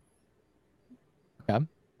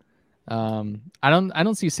 I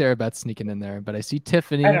don't see Sarah Beth sneaking in there, but I see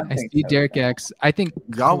Tiffany. I don't I think see so. Derek X. I think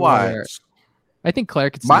Y'all Claire- watch. I think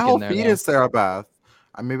Claire could sneak My whole in there. feed though. is Sarah Beth.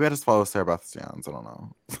 Maybe I just follow Sarah Beth Stans. I don't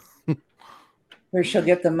know. Where she'll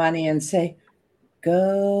get the money and say,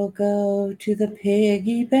 go to the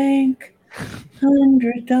piggy bank.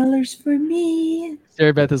 $100 for me.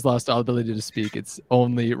 Sarah Beth has lost all ability to speak. It's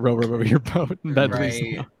only row your boat. And that leaves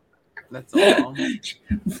Right. That's all.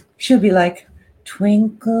 She'll be like,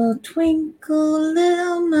 twinkle, twinkle,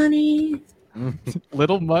 little money.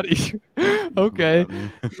 Little money. Okay.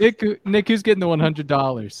 Nick, who's getting the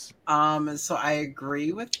 $100? So I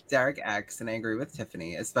agree with Derek X and I agree with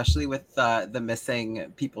Tiffany, especially with the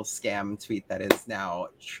missing people scam tweet that is now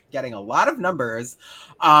getting a lot of numbers.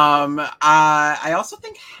 I also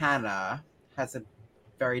think Hannah has a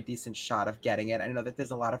very decent shot of getting it. I know that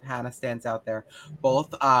there's a lot of Hannah stands out there,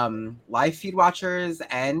 both live feed watchers,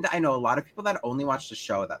 and I know a lot of people that only watch the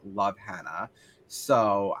show that love Hannah.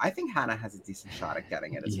 So I think Hannah has a decent shot at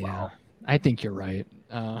getting it as well. I think you're right.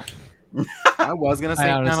 I was gonna say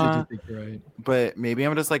I honestly Hannah, do think you're right. but maybe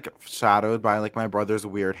I'm just like shadowed by like my brother's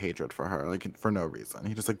weird hatred for her, like for no reason.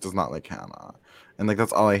 He just like does not like Hannah, and like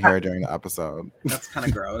that's all I hear during the episode. That's kind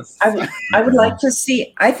of gross. I would like to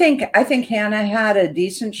see. I think Hannah had a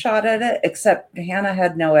decent shot at it, except Hannah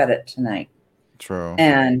had no edit tonight, True.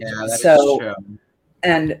 and Yeah, that is so true.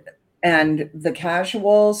 and the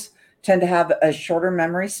casuals tend to have a shorter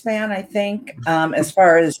memory span. I think as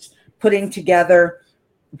far as putting together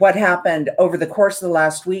what happened over the course of the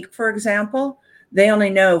last week, for example, they only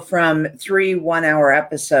know from 3 1-hour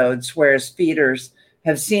episodes, whereas feeders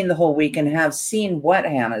have seen the whole week and have seen what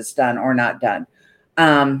Hannah's done or not done.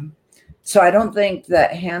 So I don't think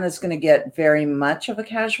that Hannah's going to get very much of a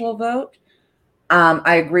casual vote.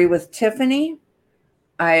 I agree with Tiffany.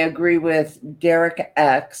 I agree with Derek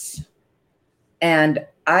X. And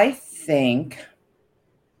I think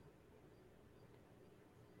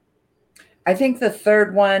the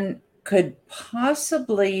third one could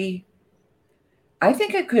possibly, I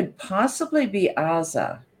think it could possibly be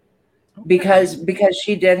Aza because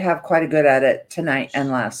she did have quite a good edit tonight and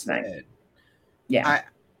last night. Yeah.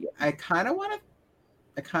 I kind of want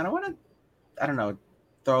to, I don't know,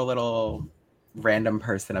 throw a little random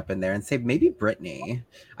person up in there and say maybe Brittany.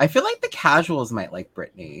 I feel like the casuals might like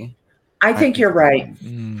Brittany. I think you're right.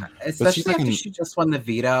 Especially after she just won the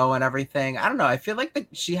veto and everything. I don't know. I feel like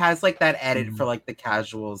she has like that edit for like the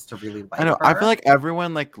casuals to really like I know. her. I feel like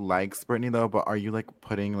everyone like likes Brittany though, but are you like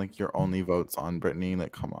putting like your only votes on Brittany?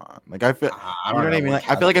 Like, come on. Like, I feel you know what I mean. Like,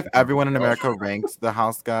 I feel like if everyone in America ranks the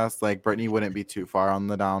house guests, like Brittany wouldn't be too far on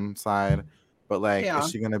the downside. But like,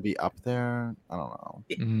 is she gonna be up there? I don't know.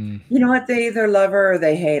 You know what? They either love her or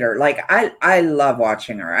they hate her. Like I love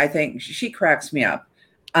watching her. I think she cracks me up.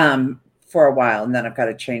 For a while, and then I've got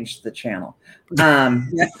to change the channel. But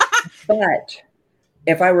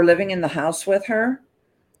if I were living in the house with her,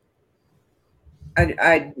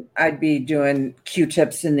 I'd be doing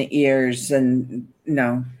Q-tips in the ears, and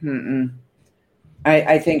no,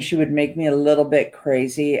 I think she would make me a little bit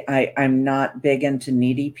crazy. I'm not big into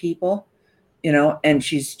needy people, you know, and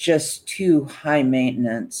she's just too high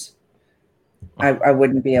maintenance. I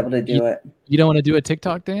wouldn't be able to do it. You don't want to do a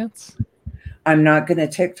TikTok dance? I'm not going to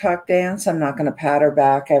TikTok dance. I'm not going to pat her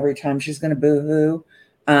back every time she's going to boo-hoo.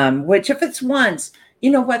 Which if it's once,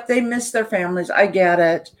 you know what? They miss their families. I get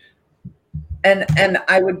it. And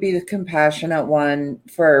I would be the compassionate one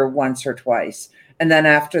for once or twice. And then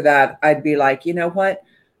after that, I'd be like, you know what?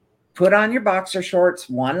 Put on your boxer shorts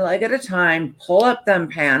one leg at a time, pull up them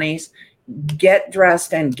panties, get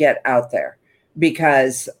dressed and get out there,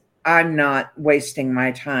 because I'm not wasting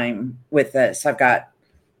my time with this. I've got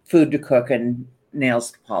food to cook and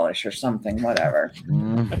nails to polish or something, whatever.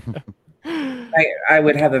 I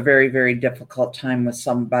would have a very, very difficult time with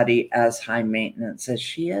somebody as high maintenance as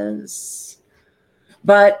she is.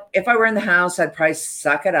 But if I were in the house, I'd probably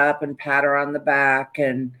suck it up and pat her on the back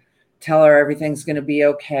and tell her everything's going to be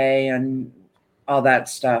okay and all that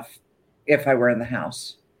stuff. If I were in the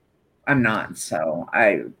house, I'm not. So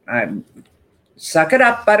I'm suck it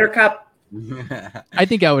up, Buttercup. I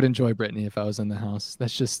think I would enjoy Brittany if I was in the house.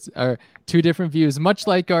 That's just our two different views, much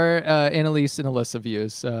like our Annalise and Alyssa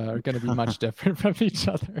views are going to be much different from each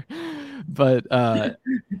other. But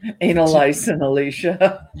Annalise and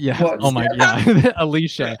Alicia. Yeah. Oh my God.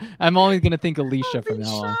 Alicia. I'm only going to think Alicia from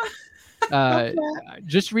now on.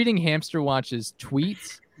 Just reading Hamster Watch's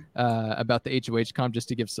tweets about the HOH comp, just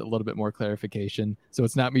to give a little bit more clarification. So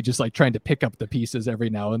it's not me just like trying to pick up the pieces every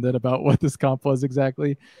now and then about what this comp was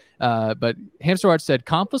exactly. But Hamster Watch said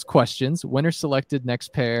comp was questions. Winner selected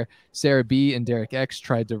next pair. Sarah B and Derek X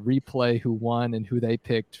tried to replay who won and who they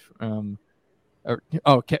picked. Trying to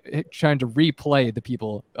replay the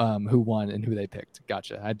people who won and who they picked.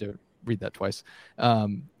 Gotcha. I had to read that twice.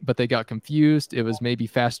 But they got confused. It was maybe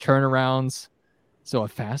fast turnarounds. So a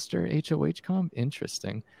faster HOH comp?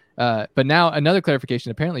 Interesting. But now another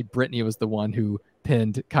clarification. Apparently Brittany was the one who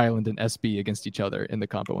pinned Kyland and SB against each other in the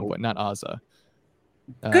comp at one point, not Aza.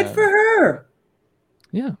 Good for her.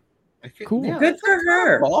 Yeah. Cool. Yeah, good for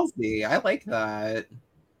her. Ballsy. I like that.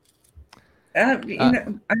 I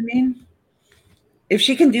mean, if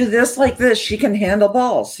she can do this like this, she can handle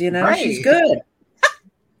balls. You know, Right. She's good.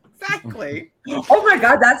 Exactly. Oh my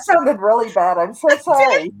God, that sounded really bad. I'm so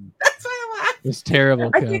sorry. That's why I laughed. It was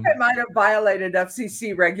terrible. I think I might have violated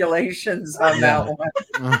FCC regulations on that one.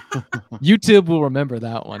 YouTube will remember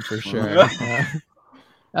that one for sure.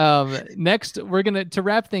 Next, we're to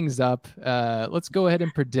wrap things up. Let's go ahead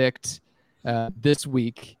and predict this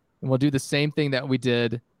week, and we'll do the same thing that we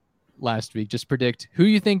did last week. Just predict who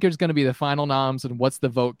you think is going to be the final noms and what's the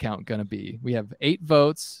vote count going to be. We have 8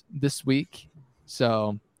 votes this week,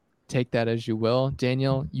 so take that as you will.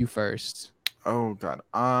 Daniel, you first. Oh god.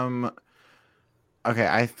 Okay,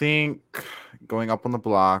 I think going up on the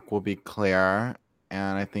block will be Claire,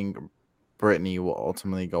 and I think Brittany will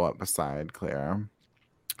ultimately go up beside Claire.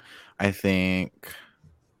 I think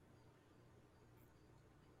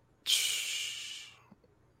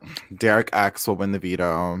Derek X will win the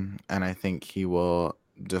veto, and I think he will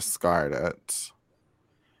discard it.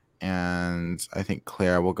 And I think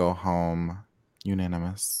Claire will go home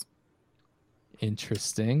unanimous.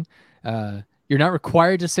 Interesting. You're not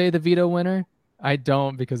required to say the veto winner. I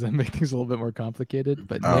don't, because that makes things a little bit more complicated.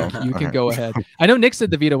 But Nick, you can go ahead. I know Nick said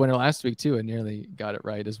the veto winner last week too, and nearly got it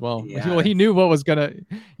right as well. Yes. Well, he knew what was gonna.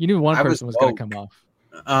 You knew one I person was gonna come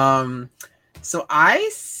off. So I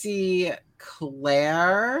see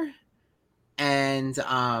Claire and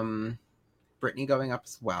Brittany going up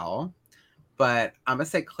as well, but I'm gonna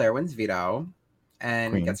say Claire wins veto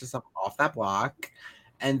and Queen. gets herself off that block,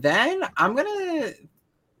 and then I'm gonna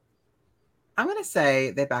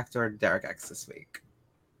say they backdoor Derek X this week.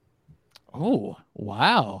 Oh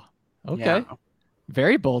wow! Okay, Yeah.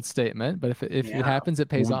 very bold statement. But if it happens, it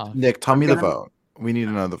pays off. Nick, tell me the gonna- vote. We need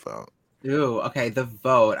to know the vote. Ooh, okay. The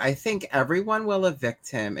vote. I think everyone will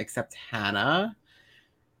evict him except Hannah.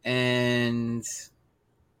 And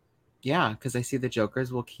yeah, because I see the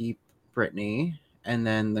Jokers will keep Brittany, and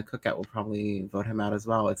then the cookout will probably vote him out as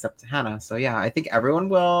well, except Hannah. So yeah, I think everyone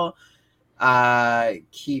will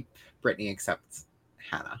keep Brittany except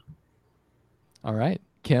Hannah. All right,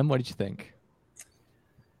 Kim, what did you think?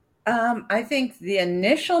 I think the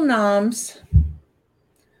initial noms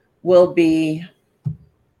will be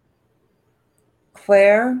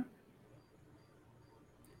Claire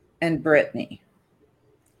and Brittany.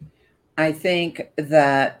 I think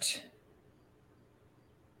that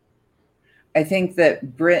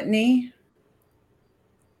Brittany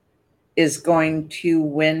is going to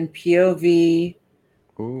win POV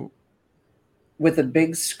Ooh. with a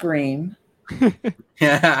big scream.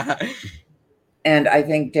 Yeah. And I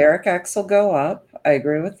think Derek X will go up. I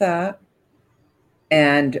agree with that.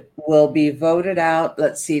 And will be voted out.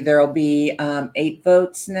 Let's see, there'll be 8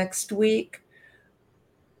 votes next week.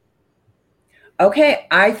 Okay,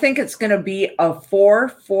 I think it's going to be a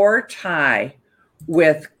 4-4 tie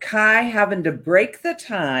with Kai having to break the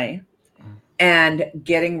tie and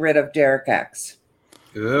getting rid of Derek X.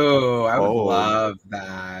 Ooh, I would Oh. love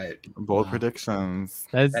that. Bold Wow. predictions.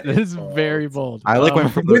 That That is is bold. very bold. I like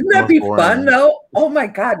when Wouldn't that be boring. fun, though? Oh my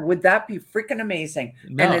God, would that be freaking amazing?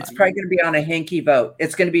 No, And it's probably going to be on a hinky vote.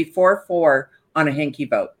 It's going to be 4-4 on a hinky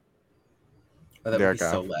vote. Oh, that would Derek be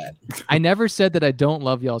so F. lit. I never said that I don't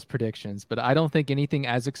love y'all's predictions, but I don't think anything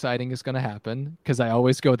as exciting is going to happen because I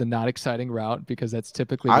always go the not exciting route because that's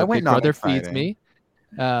typically I what went Big not Brother feeds exciting. me.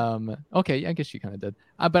 Okay, I guess you kind of did.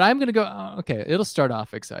 But I'm going to go, okay, it'll start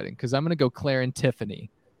off exciting because I'm going to go Claire and Tiffany.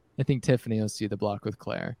 I think Tiffany will see the block with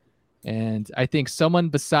Claire. And I think someone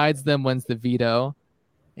besides them wins the veto.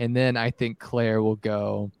 And then I think Claire will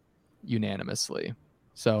go unanimously.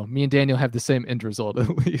 So me and Daniel have the same end result at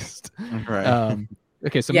least. Right.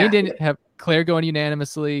 Okay, so Yeah. me and Daniel have Claire going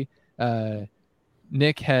unanimously.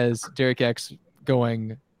 Nick has Derek X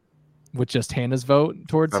going with just Hannah's vote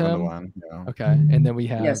towards him. 7-1. Yeah. Okay, and then we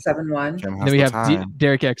have Yeah, 7-1. Kim and has then we the have tie.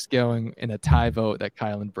 Derek X going in a tie vote that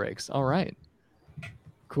Kylan breaks. All right,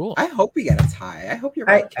 cool. I hope we get a tie. I hope you're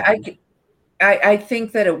right, Kim. I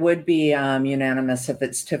think that it would be unanimous if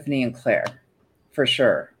it's Tiffany and Claire, for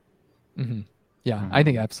sure. Mhm. Yeah, I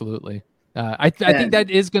think absolutely. I think that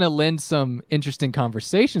is going to lend some interesting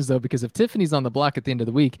conversations, though, because if Tiffany's on the block at the end of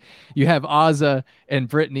the week, you have Azza and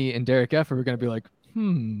Brittany and Derek F. who are going to be like,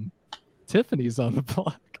 Tiffany's on the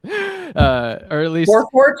block. Or at least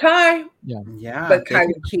 4-4 tie, Yeah. but they Kai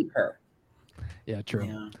can- would keep her. Yeah, true.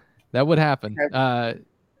 Yeah. That would happen. Okay.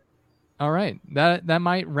 All right. That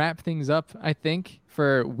might wrap things up, I think,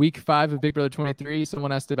 for week 5 of Big Brother 23.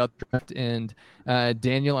 Someone asked about draft, and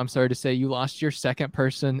Daniel, I'm sorry to say you lost your second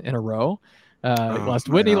person in a row. Lost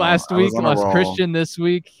I Whitney know. last I was week, on a lost roll. Christian this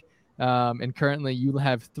week. And currently you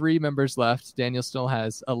have 3 members left. Daniel still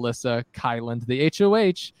has Alyssa, Kyland, the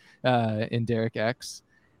HOH, and Derek X.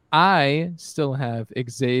 I still have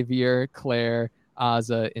Xavier, Claire,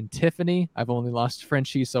 Azza, and Tiffany. I've only lost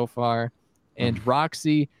Frenchie so far. And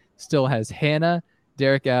Roxy still has Hannah,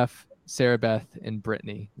 Derek F., Sarah Beth, and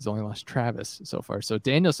Brittany. He's only lost Travis so far. So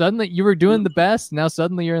Daniel, suddenly you were doing the best. Now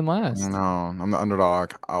suddenly you're in last. No, I'm the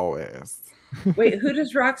underdog always. Wait, who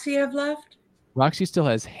does Roxy have left? Roxy still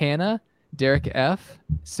has Hannah, Derek F.,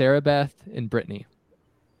 Sarah Beth, and Brittany.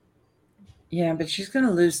 Yeah, but she's going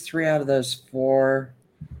to lose 3 out of those 4,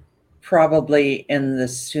 probably in the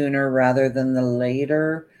sooner rather than the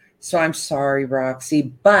later. So I'm sorry,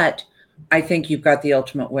 Roxy, but I think you've got the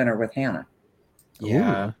ultimate winner with Hannah.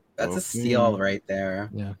 Yeah, Ooh. that's a Okay. steal right there.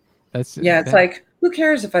 Yeah. It's Yeah, like, who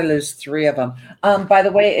cares if I lose 3 of them? By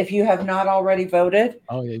the way, if you have not already voted,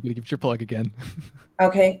 Oh yeah, you gotta give it your plug again.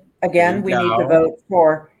 okay, There again, you we need to go. vote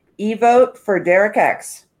for e-vote for Derek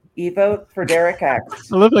X. E-vote for Derek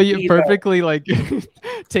X. I love how you E-vote. perfectly like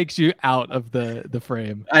takes you out of the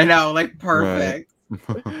frame. I know, like perfect.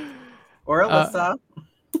 Or Uh, Alyssa.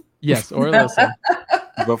 Yes, or Alyssa.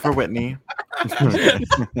 Vote for Whitney.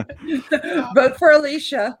 Vote for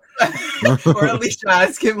Alicia. Or Alicia,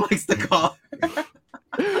 as Kim likes to call her.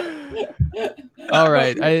 All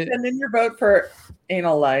right. And then your vote for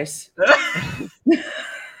anal lice.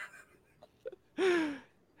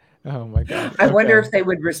 Oh my god. I wonder Okay. if they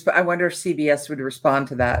would I wonder if CBS would respond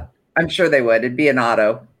to that. I'm sure they would. It'd be an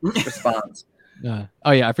auto response.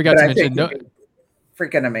 Oh yeah, I forgot But to I mention think no. it'd be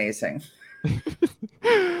freaking amazing.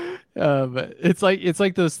 It's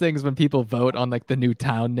like those things when people vote on like the new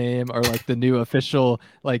town name or like the new official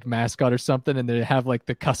like mascot or something, and they have like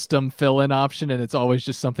the custom fill-in option, and it's always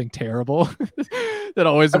just something terrible that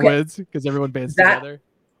always Okay. wins because everyone bands That- together.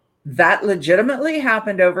 That legitimately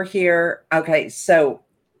happened over here. Okay, so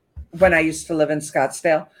when I used to live in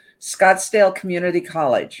Scottsdale Community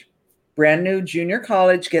College, brand new junior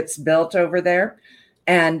college gets built over there,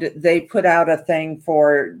 and they put out a thing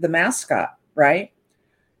for the mascot, right?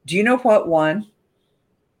 Do you know what won?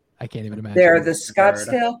 I can't even imagine. They're the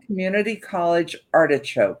Scottsdale Community College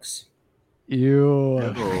artichokes. Ew.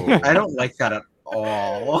 I don't like that at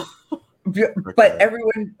all. But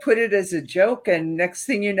everyone put it as a joke, and next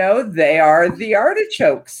thing you know, they are the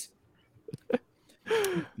artichokes.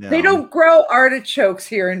 Yeah. They don't grow artichokes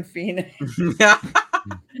here in Phoenix. Yeah.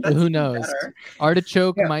 Well, who knows? Better.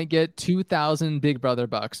 Artichoke Yeah. might get 2,000 Big Brother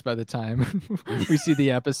bucks by the time we see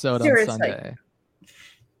the episode Seriously. on Sunday.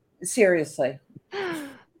 Seriously.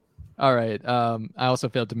 All right. I also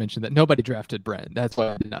failed to mention that nobody drafted Brent. That's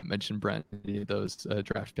why I did not mention Brent in any of those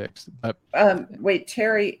draft picks. But Wait,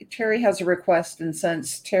 Terry has a request, and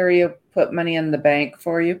since Terry put money in the bank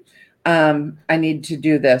for you, I need to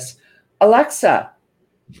do this. Alexa,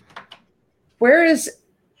 where is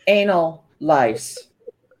anal lice?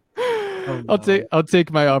 I'll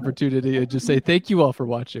take my opportunity and just say thank you all for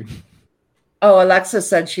watching. Oh, Alexa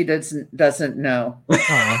said she doesn't know.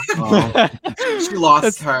 Aw. She lost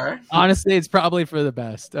That's- her. Honestly, it's probably for the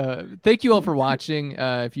best. Thank you all for watching.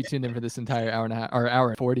 If you tuned in for this entire hour and a half or hour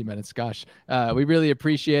and 40 minutes, gosh, we really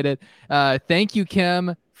appreciate it. Thank you,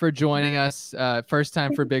 Kim, for joining us. First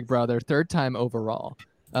time for Big Brother, third time overall.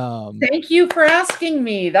 Thank you for asking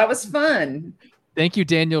me. That was fun. Thank you,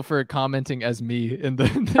 Daniel, for commenting as me in the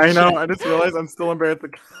I know. chat. I just realized I'm still embarrassed.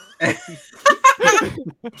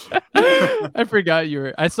 I forgot you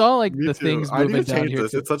were. I saw like Me the too. things I need moving to down change here.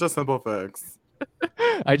 this. Too. It's such a simple fix.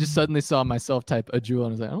 I just suddenly saw myself type a jewel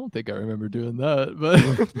and I was like, I don't think I remember doing that.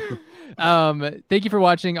 But thank you for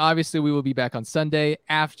watching. Obviously, we will be back on Sunday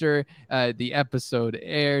after the episode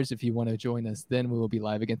airs. If you want to join us, then we will be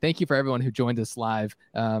live again. Thank you for everyone who joined us live.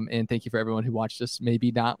 And thank you for everyone who watched us,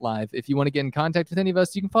 maybe not live. If you want to get in contact with any of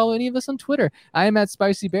us, you can follow any of us on Twitter. I am at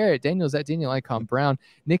Spicy Barrett. Daniel's at Daniel Icon Brown.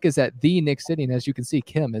 Nick is at the Nick City. And as you can see,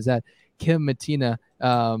 Kim is at Kim Matina.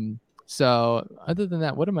 So other than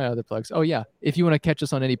that, what are my other plugs? Oh yeah. If you want to catch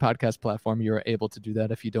us on any podcast platform, you're able to do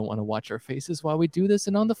that if you don't want to watch our faces while we do this.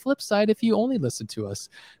 And on the flip side, if you only listen to us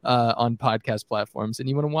on podcast platforms and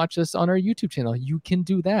you want to watch us on our YouTube channel, you can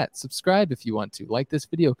do that. Subscribe if you want to. Like this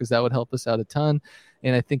video because that would help us out a ton.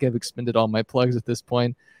 And I think I've expended all my plugs at this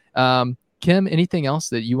point. Kim, anything else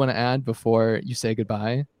that you want to add before you say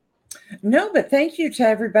goodbye? No, but thank you to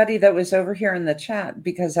everybody that was over here in the chat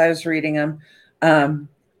because I was reading them.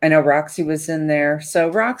 I know Roxy was in there. So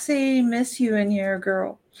Roxy, miss you in here,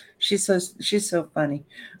 girl. She's so funny.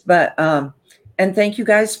 But and thank you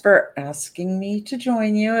guys for asking me to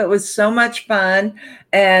join you. It was so much fun.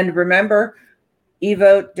 And remember,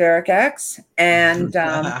 evote Derek X. And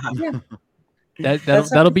yeah.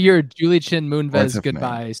 That'll be your Julie Chin Moonves Words of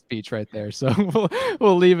goodbye speech right there. So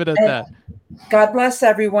we'll leave it at that. God bless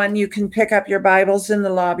everyone. You can pick up your Bibles in the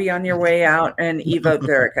lobby on your way out and evote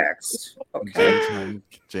Derek X. Okay.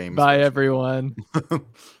 James. Bye, everyone.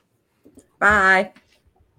 Bye.